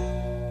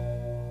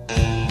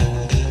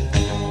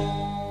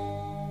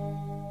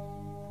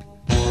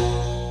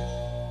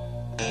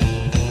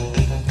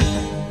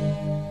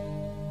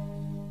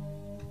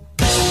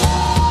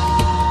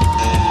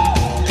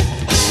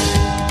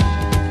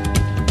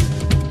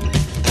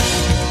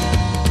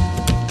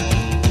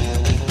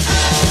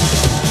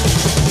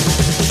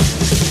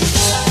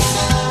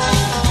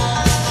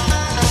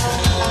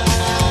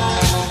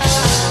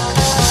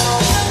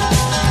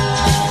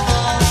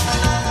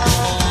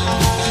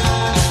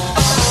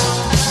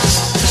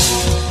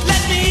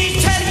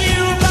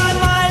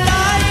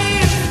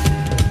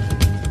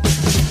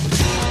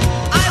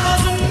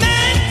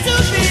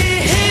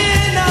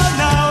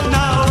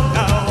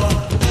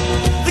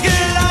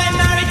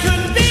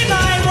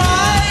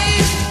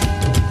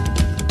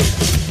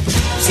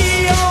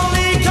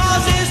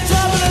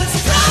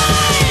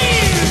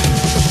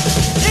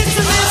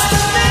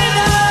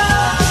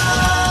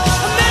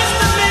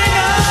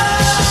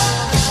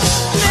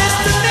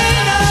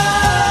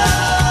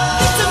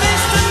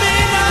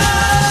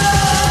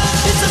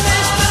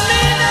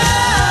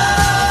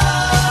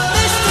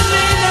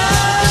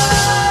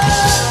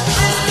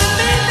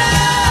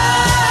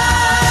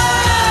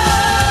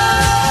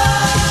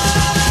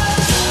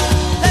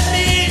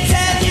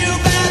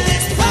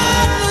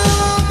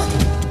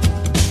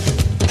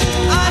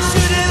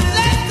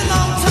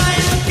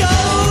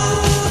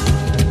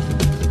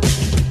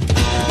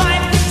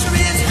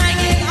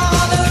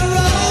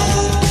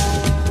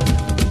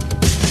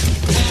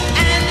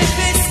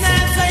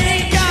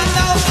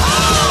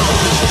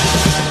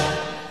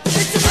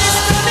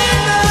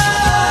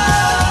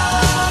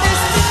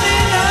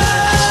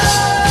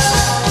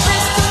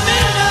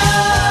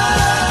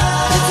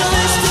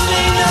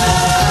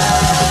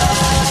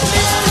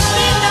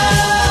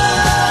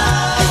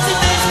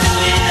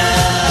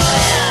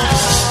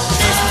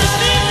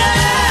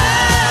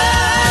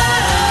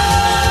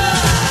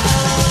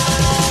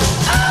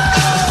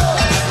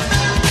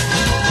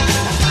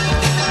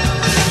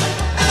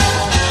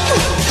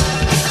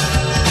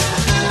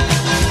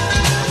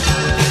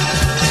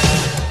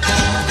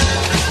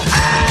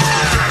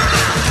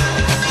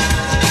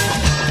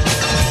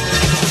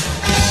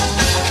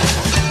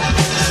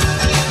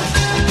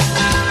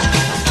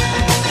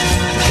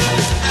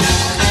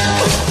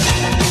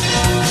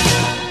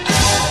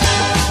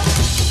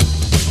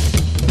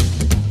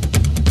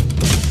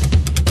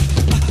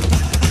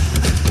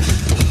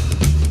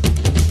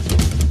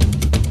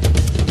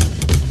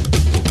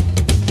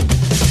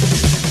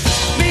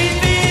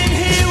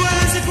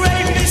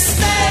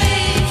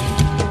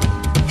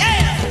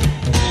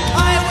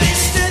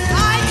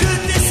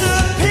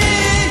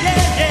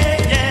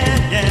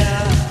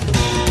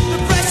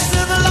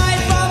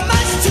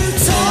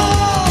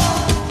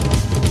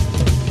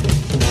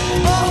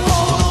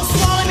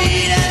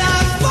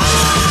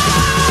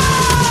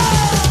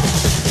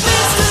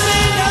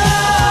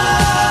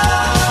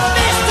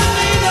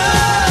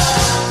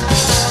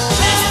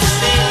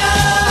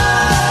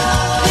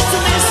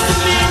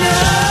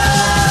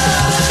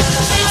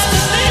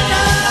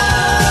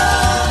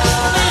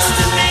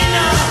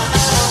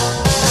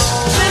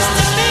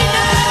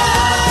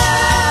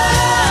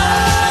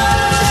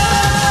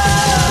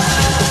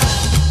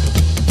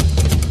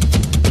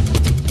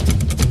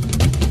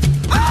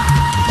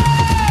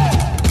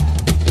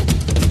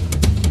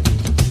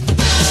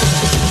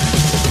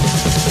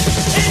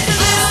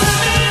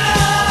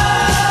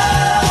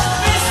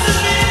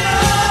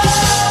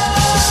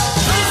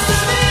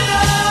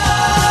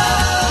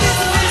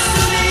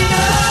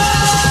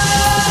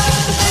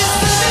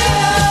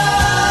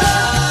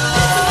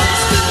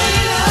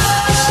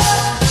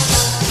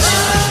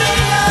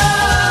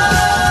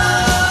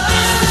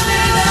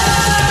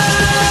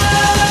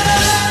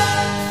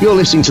 You're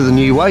listening to the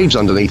new waves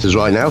underneath us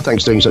right now.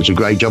 Thanks for doing such a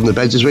great job on the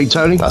beds this week,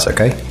 Tony. That's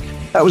okay.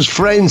 That was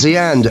Frenzy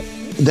and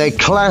their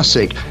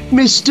classic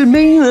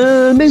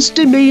Misdemeanor,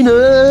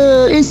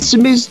 Misdemeanor, it's a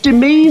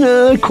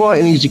misdemeanor. Quite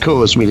an easy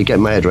chorus for me to get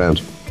my head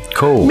around.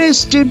 Cool.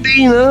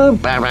 Misdemeanor,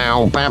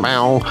 bow, bow,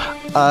 bow.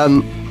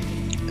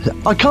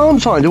 I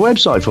can't find a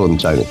website for them,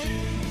 Tony.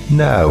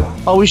 No.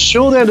 I was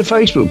sure they had a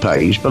Facebook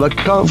page, but I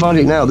can't find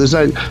it now.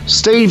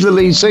 Steve, the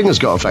lead singer's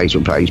got a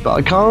Facebook page, but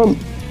I can't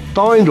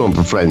find one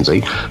for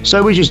Frenzy.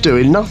 So we're just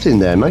doing nothing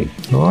there, mate.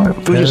 All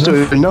right. We're just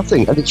doing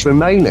nothing, and it's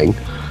remaining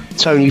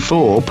Tony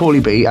 4,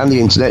 Paulie B, and the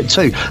Internet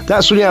 2.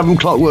 That's from the album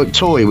Clockwork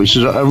Toy, which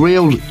is a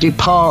real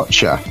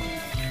departure.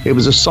 It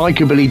was a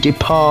psychobilly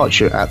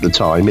departure at the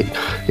time.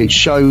 It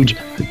showed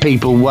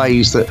people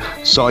ways that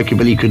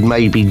psychobilly could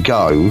maybe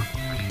go,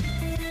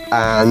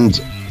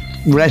 and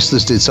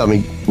Restless did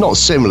something not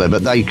similar,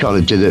 but they kind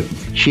of did a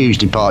huge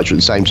departure at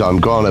the same time.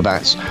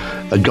 Granavats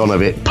had gone a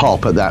bit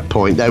pop at that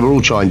point. They were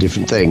all trying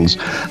different things.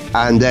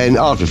 And then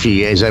after a few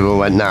years, everyone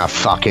went, nah,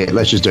 fuck it,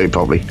 let's just do it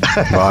properly.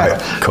 Right,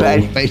 cool. But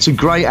anyway, it's a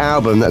great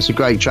album. That's a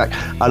great track.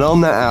 And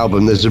on that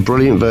album, there's a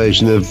brilliant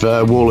version of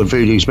Wall of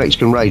Voodoo's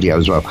Mexican Radio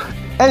as well.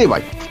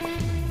 Anyway,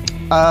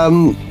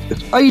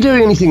 are you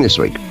doing anything this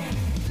week?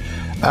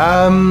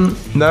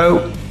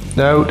 No,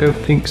 don't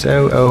think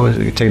so. Oh,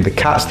 I'm taking the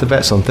cats to the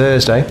vets on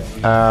Thursday.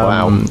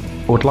 Wow.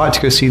 I would like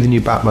to go see the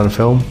new Batman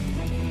film.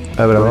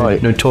 But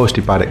I'm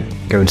notoriously bad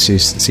at going to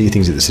see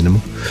things at the cinema.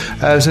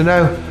 So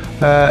no,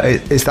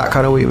 it's that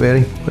kind of week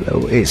really.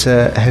 It's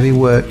heavy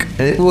work,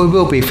 and it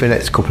will be for the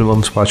next couple of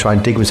months while I try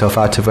and dig myself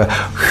out of a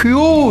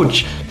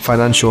huge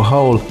financial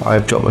hole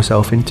I've dropped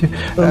myself into.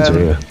 What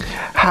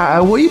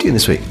are you doing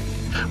this week?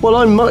 Well,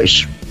 I'm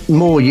much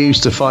more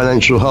used to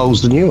financial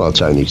holes than you are,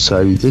 Tony,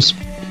 so this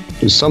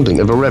is something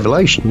of a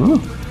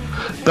revelation.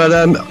 But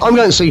I'm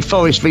going to see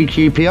Forest v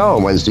QPR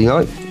on Wednesday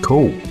night.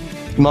 Cool.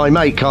 My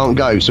mate can't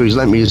go, so he's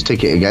lent me his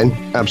ticket again.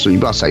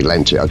 Absolutely, I say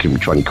lent it, I'll give him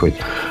 20 quid.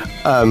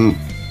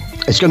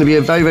 It's going to be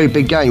a very, very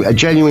big game, a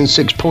genuine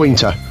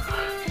 6-pointer.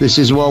 This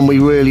is one we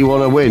really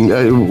want to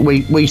win.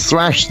 We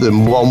thrashed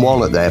them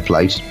 1-1 at their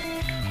place.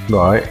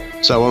 Right.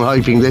 So I'm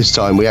hoping this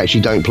time we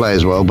actually don't play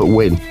as well, but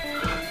win.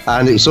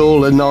 And it's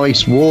all a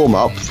nice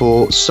warm-up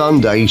for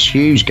Sunday's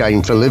huge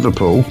game for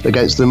Liverpool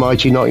against the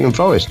mighty Nottingham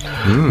Forest.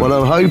 Well,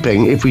 I'm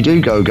hoping if we do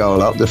go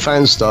goal up, the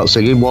fans start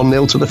singing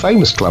 1-0 to the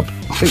famous club,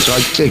 which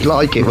I do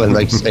like it when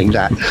they sing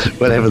that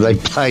whenever they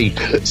play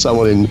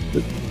someone in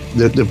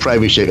the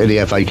Premiership in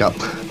the FA Cup.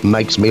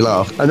 Makes me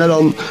laugh. And then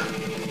on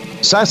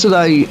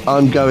Saturday,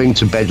 I'm going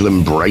to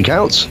Bedlam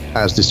Breakouts,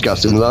 as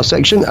discussed in the last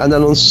section. And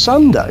then on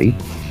Sunday,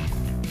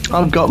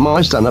 I've got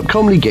my stand-up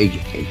comedy gig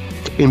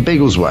in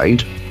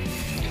Biggleswade.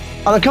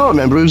 And I can't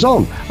remember who's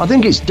on. I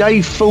think it's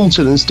Dave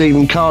Fulton and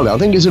Stephen Carlisle. I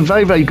think it's a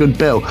very, very good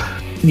bill.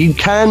 You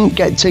can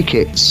get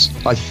tickets,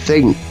 I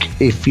think,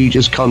 if you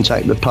just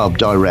contact the pub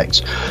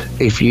direct.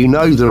 If you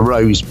know the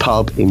Rose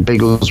pub in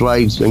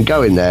Biggleswade, then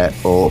go in there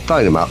or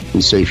phone them up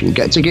and see if you can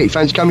get a ticket. If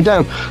fancy coming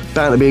down,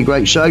 bound to be a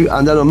great show.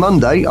 And then on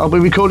Monday, I'll be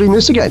recording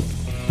this again.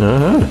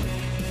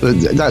 But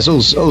that's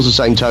also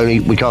saying,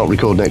 Tony, we can't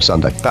record next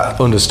Sunday. That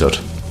understood.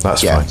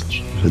 That's fine.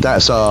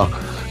 That's our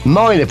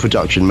minor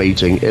production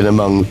meeting in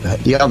among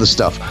the other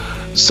stuff.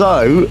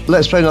 So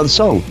let's play another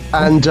song.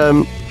 And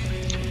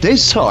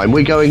this time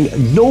we're going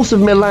north of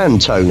Milan,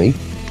 Tony,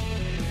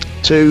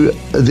 to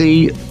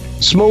the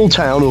small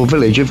town or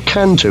village of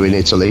Cantu in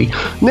Italy,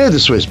 near the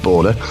Swiss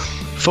border,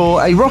 for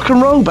a rock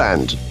and roll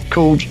band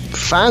called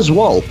Faz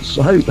Waltz.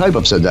 I hope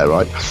I've said that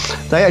right.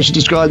 They actually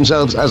describe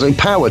themselves as a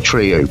power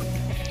trio.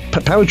 A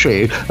power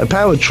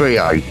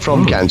trio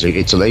from Cantu,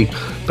 Italy,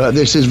 but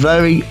this is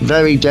very,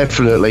 very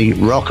definitely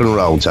rock and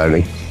roll,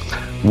 Tony.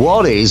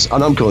 What is,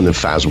 and I'm calling them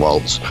Faz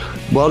Waltz,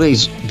 what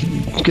is,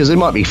 because it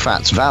might be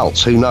Fats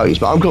Waltz, who knows,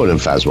 but I'm calling them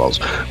Faz Waltz.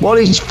 What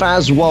is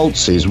Faz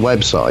Waltz's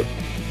website?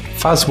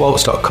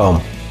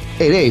 Fazwaltz.com.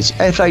 It is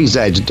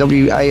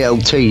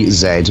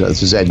FAZWALTZ,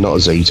 that's a Z, not a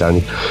Z,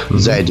 Tony,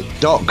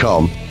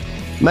 Z.com,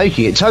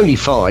 making it Tony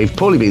 5,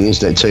 Paulie being the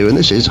internet 2, and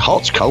this is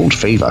Hot Cold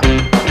Fever.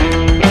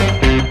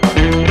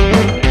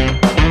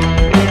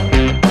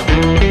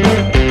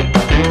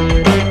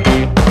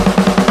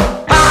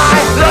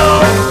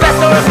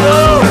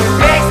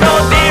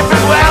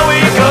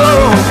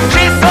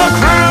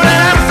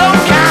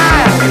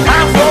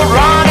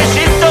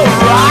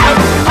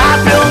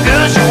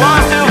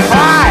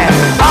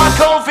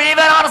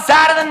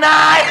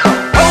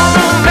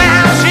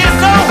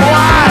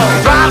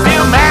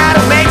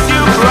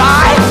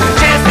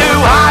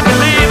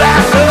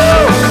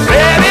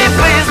 Baby,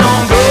 please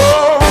don't go.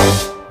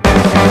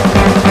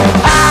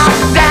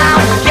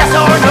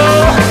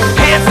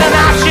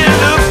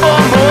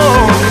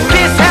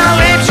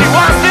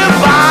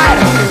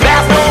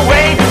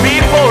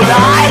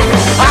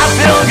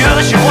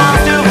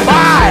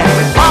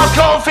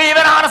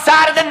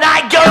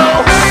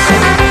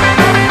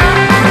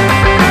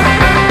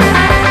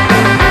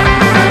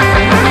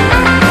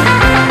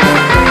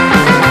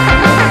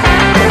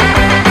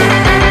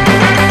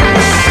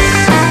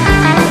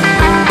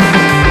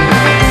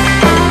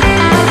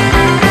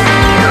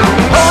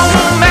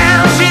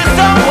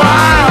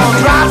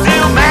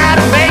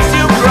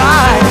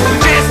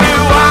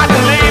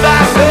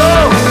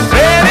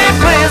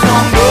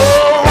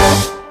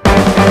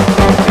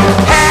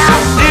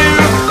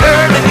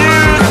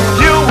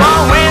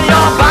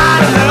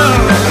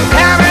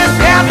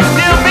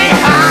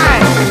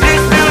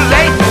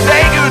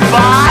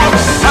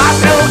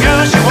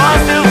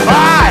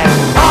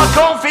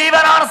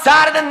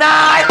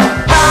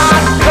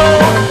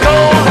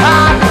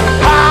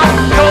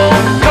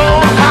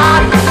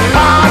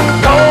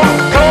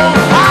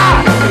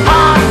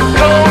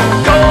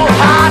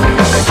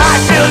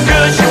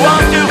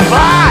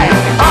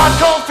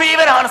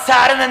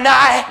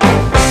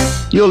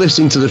 You're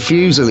listening to the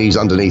Fusilies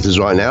underneath us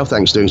right now.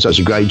 Thanks for doing such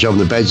a great job on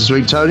the beds this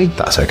week, Tony.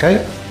 That's okay.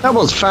 That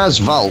was Faz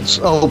Waltz.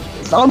 Oh,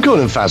 I'm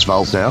calling him Faz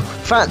Waltz now.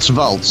 Fats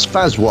Waltz,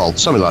 Faz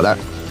Waltz, something like that.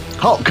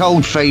 Hot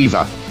Cold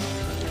Fever.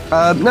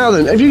 Now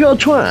then, have you got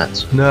a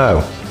twat?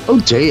 No. Oh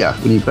dear.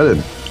 Well, you better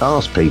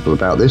ask people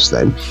about this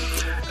then.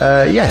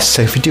 Yes,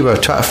 so if you do have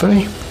a twat for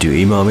me, do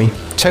email me.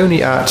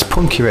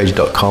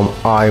 Tony@punkyrage.com.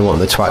 I want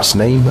the twat's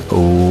name,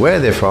 where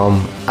they're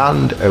from,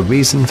 and a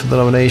reason for the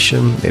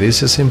nomination. It is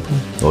so simple.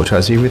 All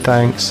twats leave with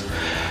thanks.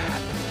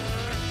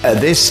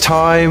 At this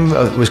time,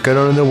 what's going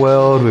on in the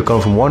world, we've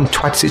gone from one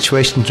twat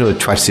situation to another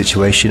twat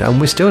situation, and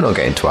we're still not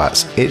getting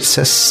twats. It's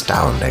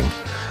astounding.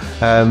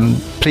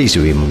 Please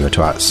do email me your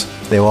twats.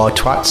 There are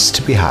twats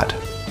to be had.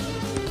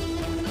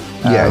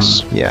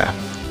 Yes. Yeah.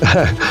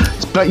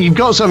 But you've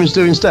got something to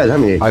do instead,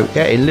 haven't you?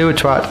 In lieu of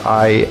twat,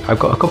 I've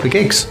got a couple of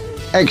gigs.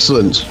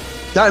 Excellent.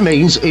 That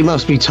means it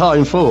must be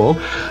time for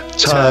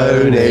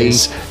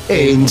Tony's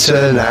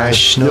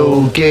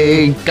International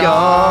Gig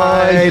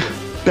Guide.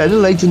 Better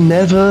late than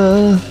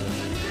never.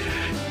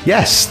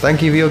 Yes,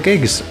 thank you for your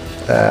gigs.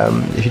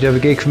 If you do have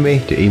a gig for me,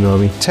 do email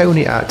me.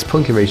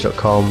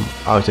 Tony@punkyrage.com.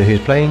 I want to know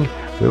who's playing.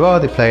 Where are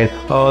they playing?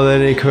 Are there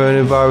any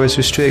coronavirus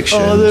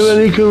restrictions? Are there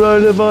any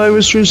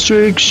coronavirus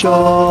restrictions?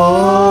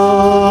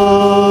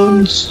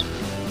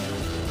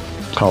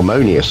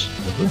 Harmonious.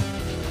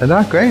 And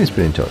Graham's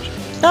been in touch.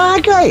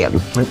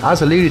 Graham. And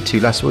as alluded to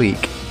last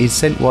week, he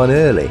sent one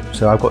early,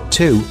 so I've got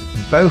two,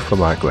 both from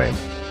Graham.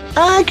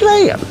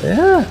 Graham.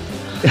 Yeah.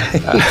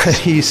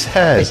 He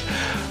says,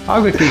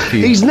 I'm going to keep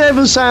you. He's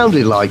never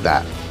sounded like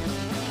that.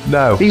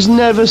 No. He's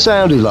never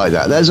sounded like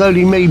that. There's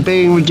only me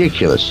being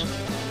ridiculous.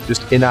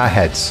 Just in our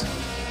heads.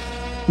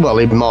 Well,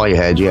 in my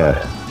head,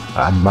 yeah.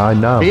 And mine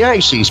now. He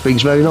actually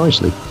speaks very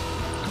nicely.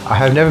 I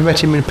have never met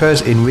him in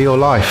person, in real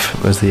life.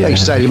 He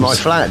stayed in my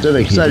flat, didn't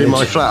he? He stayed in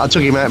my flat. I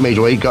took him out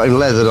midweek, got him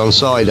leathered on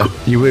cider.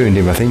 You ruined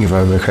him, I think, if I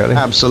remember correctly.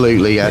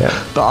 Absolutely, yeah.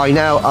 But I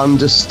now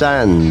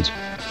understand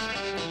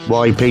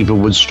why people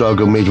would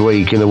struggle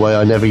midweek in a way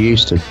I never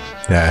used to.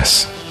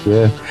 Yes.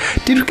 Yeah.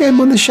 Did we get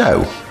him on the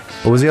show?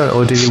 Or was he on? Or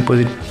was he?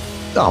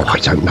 Oh, I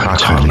don't know. I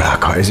can't.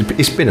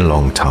 It's been a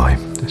long time.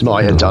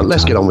 Might have done.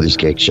 Let's get on with this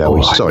gig, shall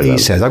we? Sorry. He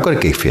says, I've got a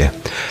gig for you.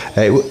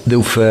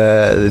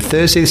 For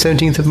Thursday, the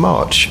 17th of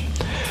March.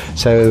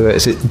 So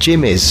it's at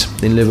Jimmy's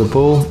in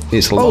Liverpool.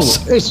 It's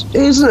lost. Isn't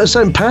it a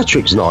St.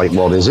 Patrick's night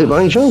one, is it, by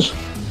any chance?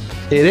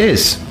 It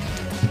is.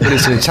 But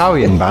it's an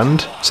Italian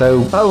band,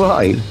 so oh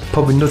right,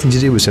 probably nothing to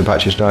do with St.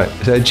 Patrick's night.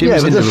 So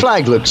Jimmy's but the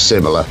flag looks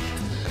similar.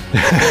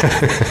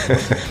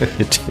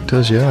 It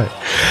does, you're right.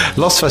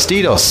 Los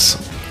Fastidos.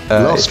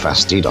 Los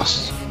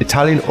Fastidos.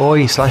 Italian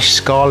oi /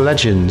 ska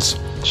legends.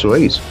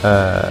 Sweet.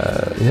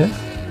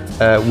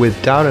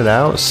 With Down and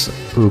Outs,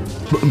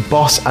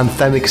 Boss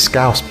Anthemic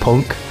Scouse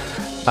Punk,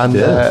 and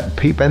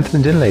Pete Bentham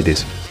and Dinner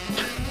Ladies.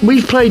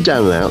 We've played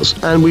Down and Outs,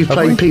 and we've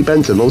played Pete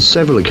Bentham on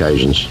several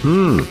occasions.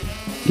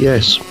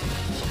 Yes.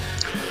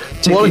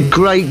 What a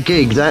great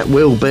gig that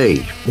will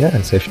be.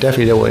 Yeah, so if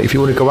you want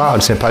to go out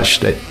on St. Patrick's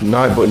Day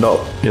night, but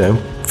not,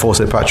 for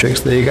St.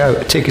 Patrick's, there you go.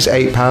 Tickets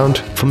 £8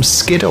 from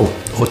Skiddle,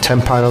 or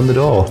 £10 on the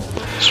door.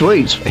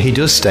 Sweet. He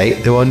does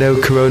state there are no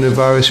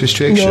coronavirus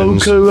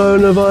restrictions. No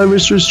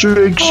coronavirus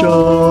restrictions.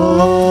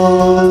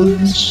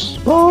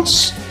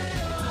 Boss.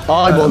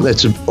 I want there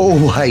to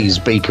always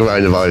be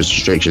coronavirus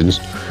restrictions,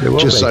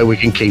 just so we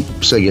can keep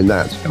singing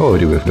that. Oh, we'll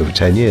do it for another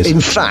 10 years. In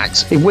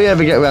fact, if we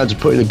ever get around to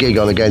putting a gig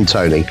on again,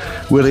 Tony,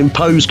 we'll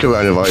impose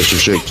coronavirus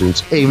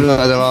restrictions, even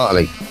though there aren't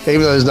any,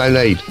 even though there's no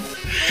need.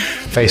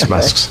 Face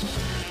masks.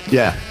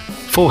 Yeah.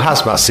 Full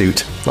hazmat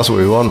suit. That's what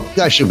we want.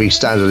 That should be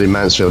standard in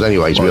Mansfield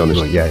anyway, to be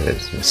honest. Yeah,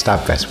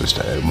 stab vest was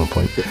at one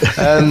point.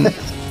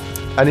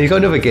 And you've got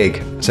another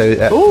gig. So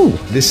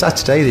this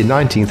Saturday, the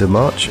 19th of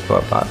March.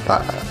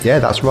 Yeah,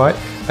 that's right.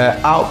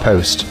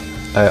 Outpost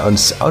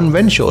on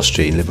Renshaw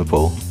Street in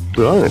Liverpool.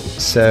 Right.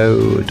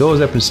 So doors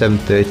open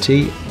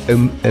 7:30.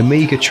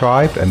 Omega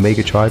Tribe,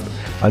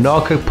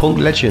 Anarcho Punk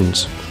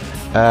Legends,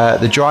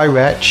 the Dry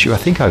Wretch, who I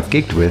think I've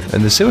gigged with,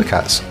 and the Sewer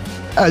Cats.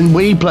 And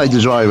we played the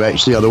Dry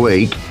Wretch the other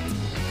week,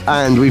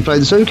 and we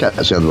played the Sewer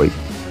Cats the other week.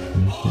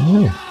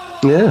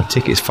 Yeah.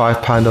 Tickets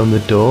 £5 on the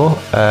door.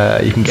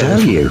 You can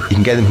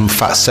get them from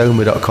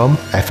fatsoma.com,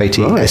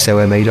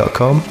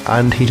 fatsoma.com,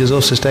 and he does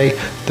also state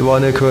there are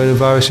no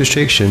coronavirus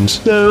restrictions.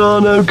 There are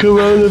no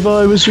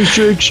coronavirus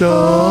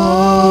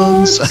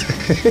restrictions.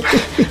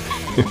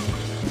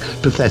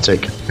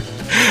 Pathetic.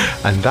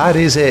 And that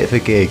is it for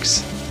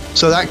gigs.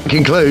 So that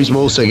concludes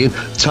more singing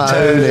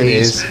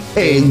Tony's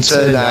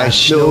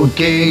International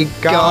Gig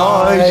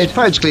Guide.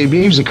 Practically a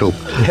musical.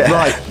 Yeah.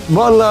 Right,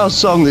 one last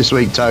song this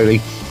week, Tony.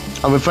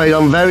 I'm afraid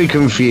I'm very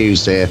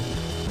confused here.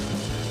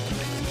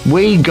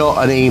 We got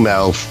an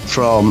email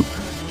from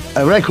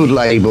a record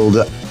label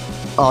that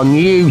are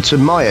new to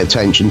my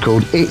attention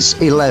called It's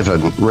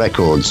 11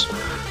 Records,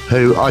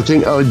 who I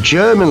think are a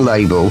German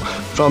label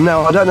from,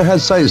 now I don't know how to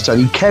say this,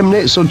 Tony,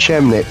 Chemnitz or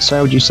Chemnitz?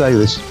 How would you say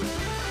this?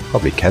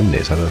 Probably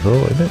Chemnitz, I'd have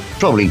thought, isn't it?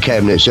 Probably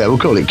Chemnitz, yeah, we'll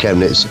call it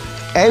Chemnitz.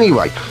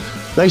 Anyway,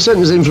 they sent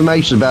us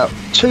information about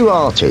two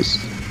artists.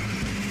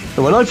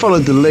 And when I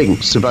followed the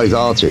links to both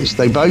artists,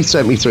 they both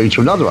sent me through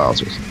to another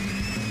artist.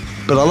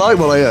 But I like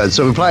what I heard,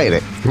 so we're playing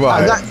it. Right.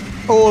 And that's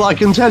all I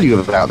can tell you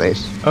about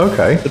this.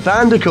 Okay. The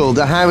band are called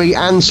the Harry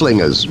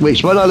Anslingers,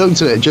 which when I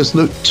looked at it just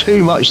looked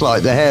too much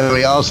like the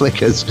Hairy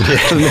Arselicers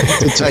for me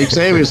to take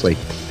seriously.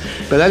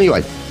 But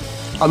anyway,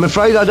 I'm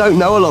afraid I don't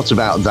know a lot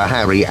about the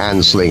Harry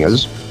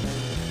Anslingers.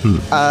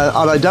 And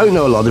I don't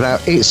know a lot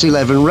about It's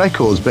 11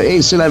 Records, but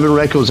It's 11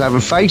 Records have a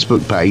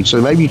Facebook page, so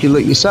maybe you can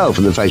look yourself,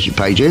 and the Facebook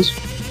page is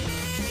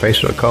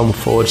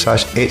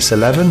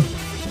Facebook.com/It's11.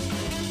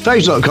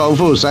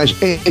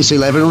 Facebook.com/It's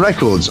 11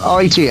 Records,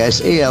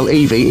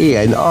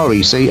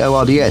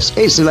 ITSELEVENRECORDS.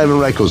 It's 11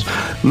 Records,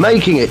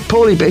 making it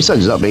Paulie B. It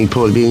ends up being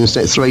Paulie B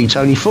Internet 3,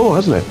 Tony 4,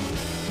 hasn't it?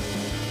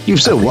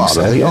 You've still won,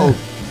 so, I think. yeah. Oh,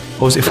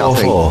 or was it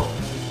 4-4?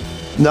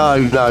 No.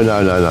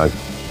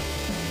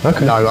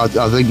 Okay. No, I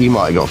think you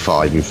might have got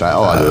 5, in fact.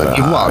 Oh, I don't know.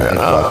 You've won.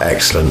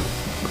 Excellent.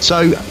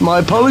 So, my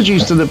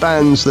apologies to the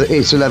bands that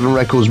It's 11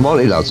 Records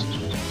wanted us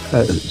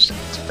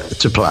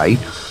to play.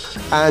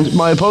 And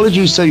my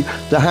apologies to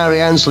the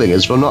Harry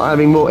Anslingers for not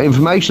having more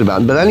information about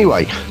them. But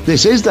anyway,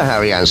 this is the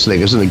Harry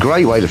Anslingers, and a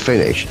great way to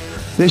finish.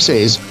 This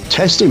is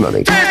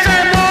Testimony.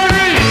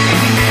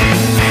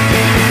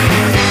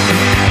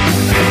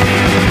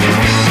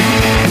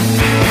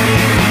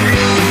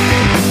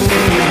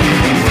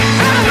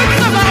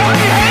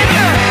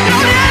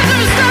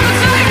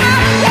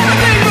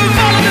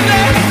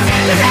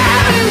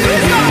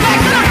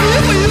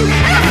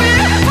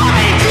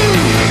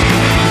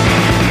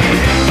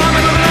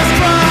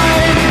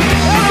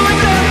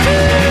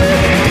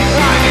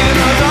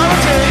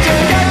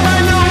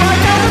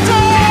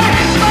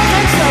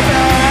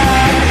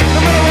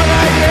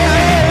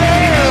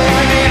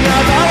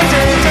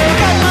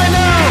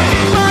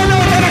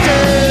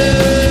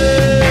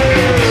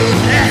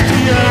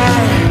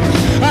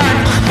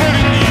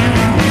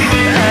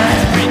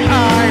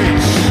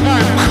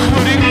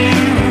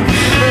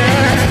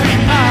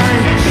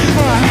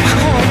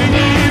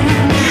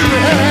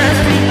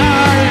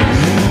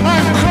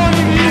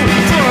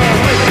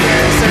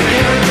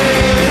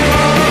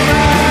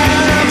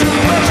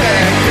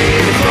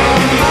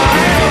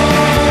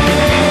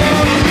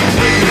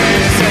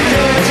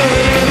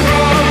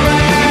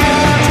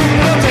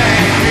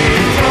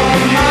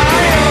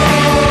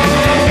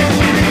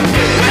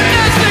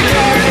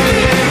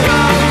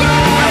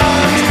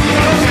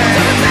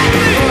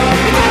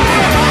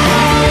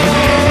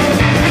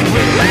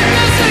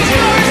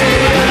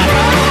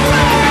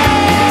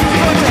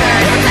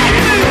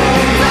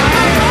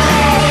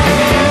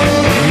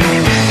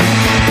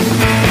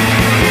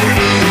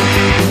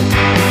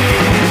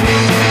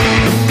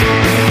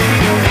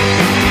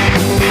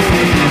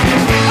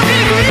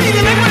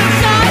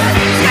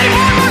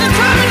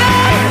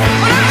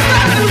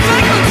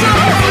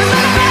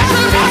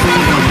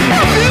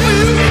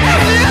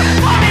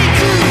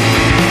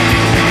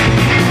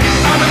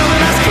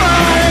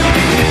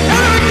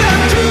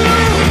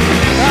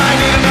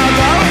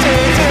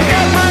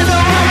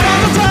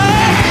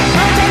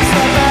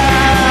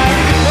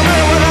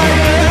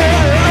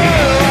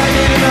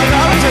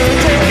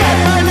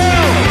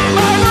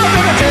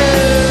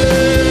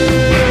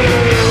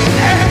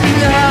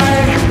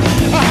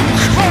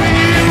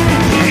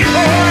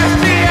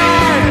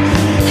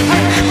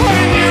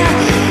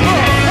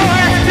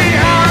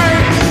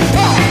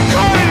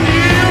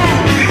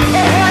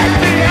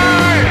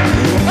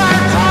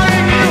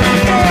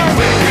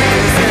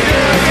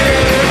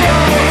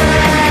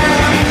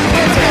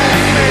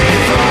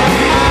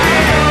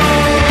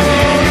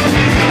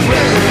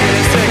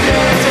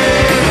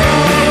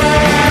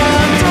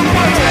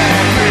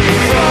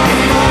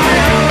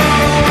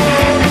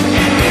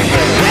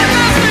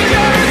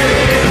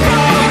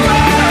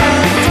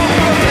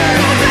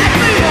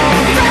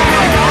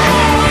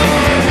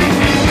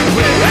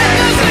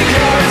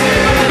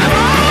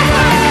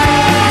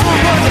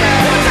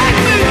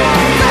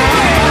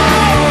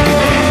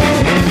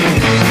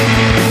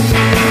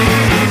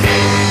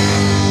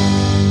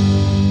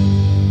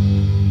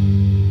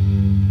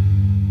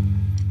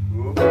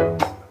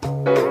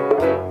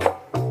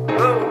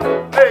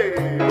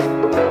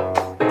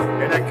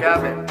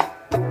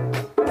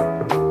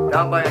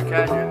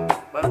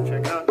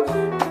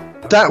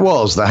 That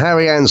was the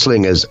Harry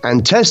Anslingers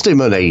and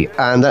Testimony,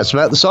 and that's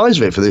about the size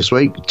of it for this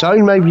week.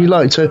 Tone, maybe you'd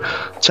like to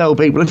tell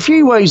people a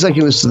few ways they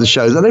can listen to the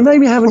show that they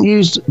maybe haven't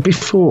used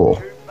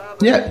before.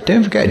 Yeah,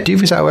 don't forget, do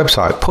visit our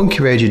website,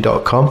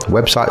 punkyradio.com. The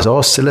website's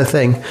all still a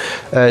thing.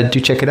 Do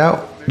check it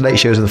out. Late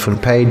shows on the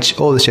front page,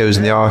 all the shows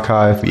in the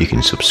archive. You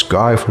can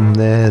subscribe from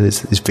there.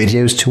 There's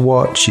videos to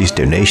watch, there's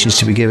donations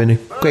to be given.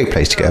 Great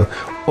place to go.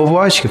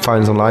 Otherwise, you can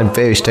find us online,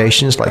 various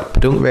stations like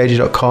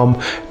pedunkradio.com,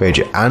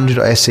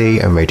 radioandrew.se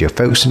and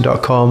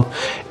radiofolkson.com.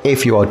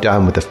 If you are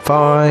down with the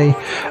Fi,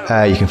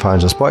 you can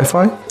find us on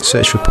Spotify.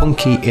 Search for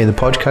Punky in the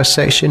podcast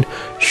section.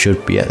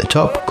 Should be at the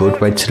top. Good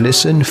way to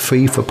listen.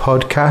 Free for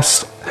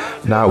podcasts.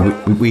 Now,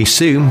 we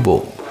assume,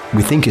 but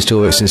we think it still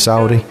works in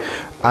Saudi.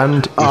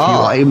 And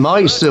if it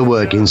might still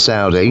work in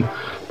Saudi.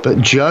 but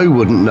Joe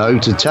wouldn't know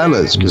to tell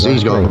us because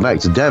he's got to go back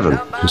to Devon.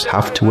 Just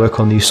have to work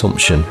on the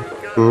assumption.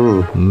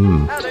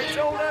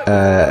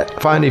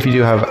 Finally, if you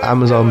do have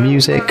Amazon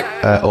Music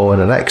or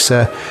an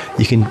Alexa,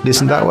 you can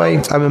listen that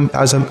way.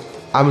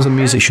 Amazon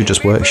Music should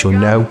just work, she'll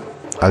know,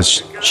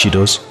 as she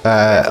does.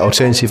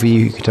 Alternatively,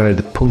 you can download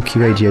the Punky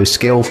Radio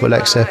skill for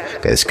Alexa,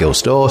 get the skill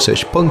store,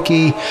 search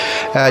Punky,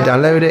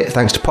 download it.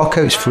 Thanks to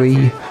Poco, it's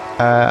free.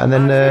 And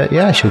then,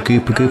 she'll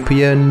gooper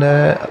you,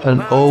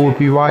 and all will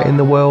be right in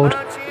the world.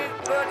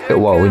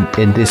 Well,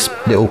 in this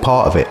little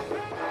part of it.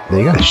 There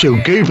you go. She'll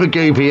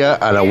gooper you,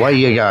 and away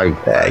you go.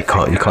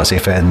 You can't say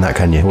fairer than that,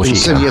 can you?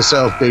 Consider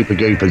yourself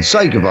gooper and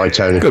say goodbye,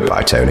 Tony.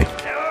 Goodbye, Tony.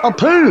 A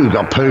poo.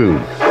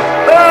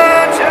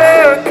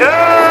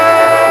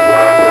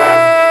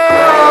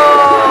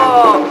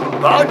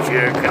 But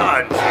you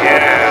can't,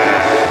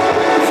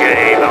 yeah.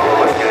 Shame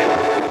on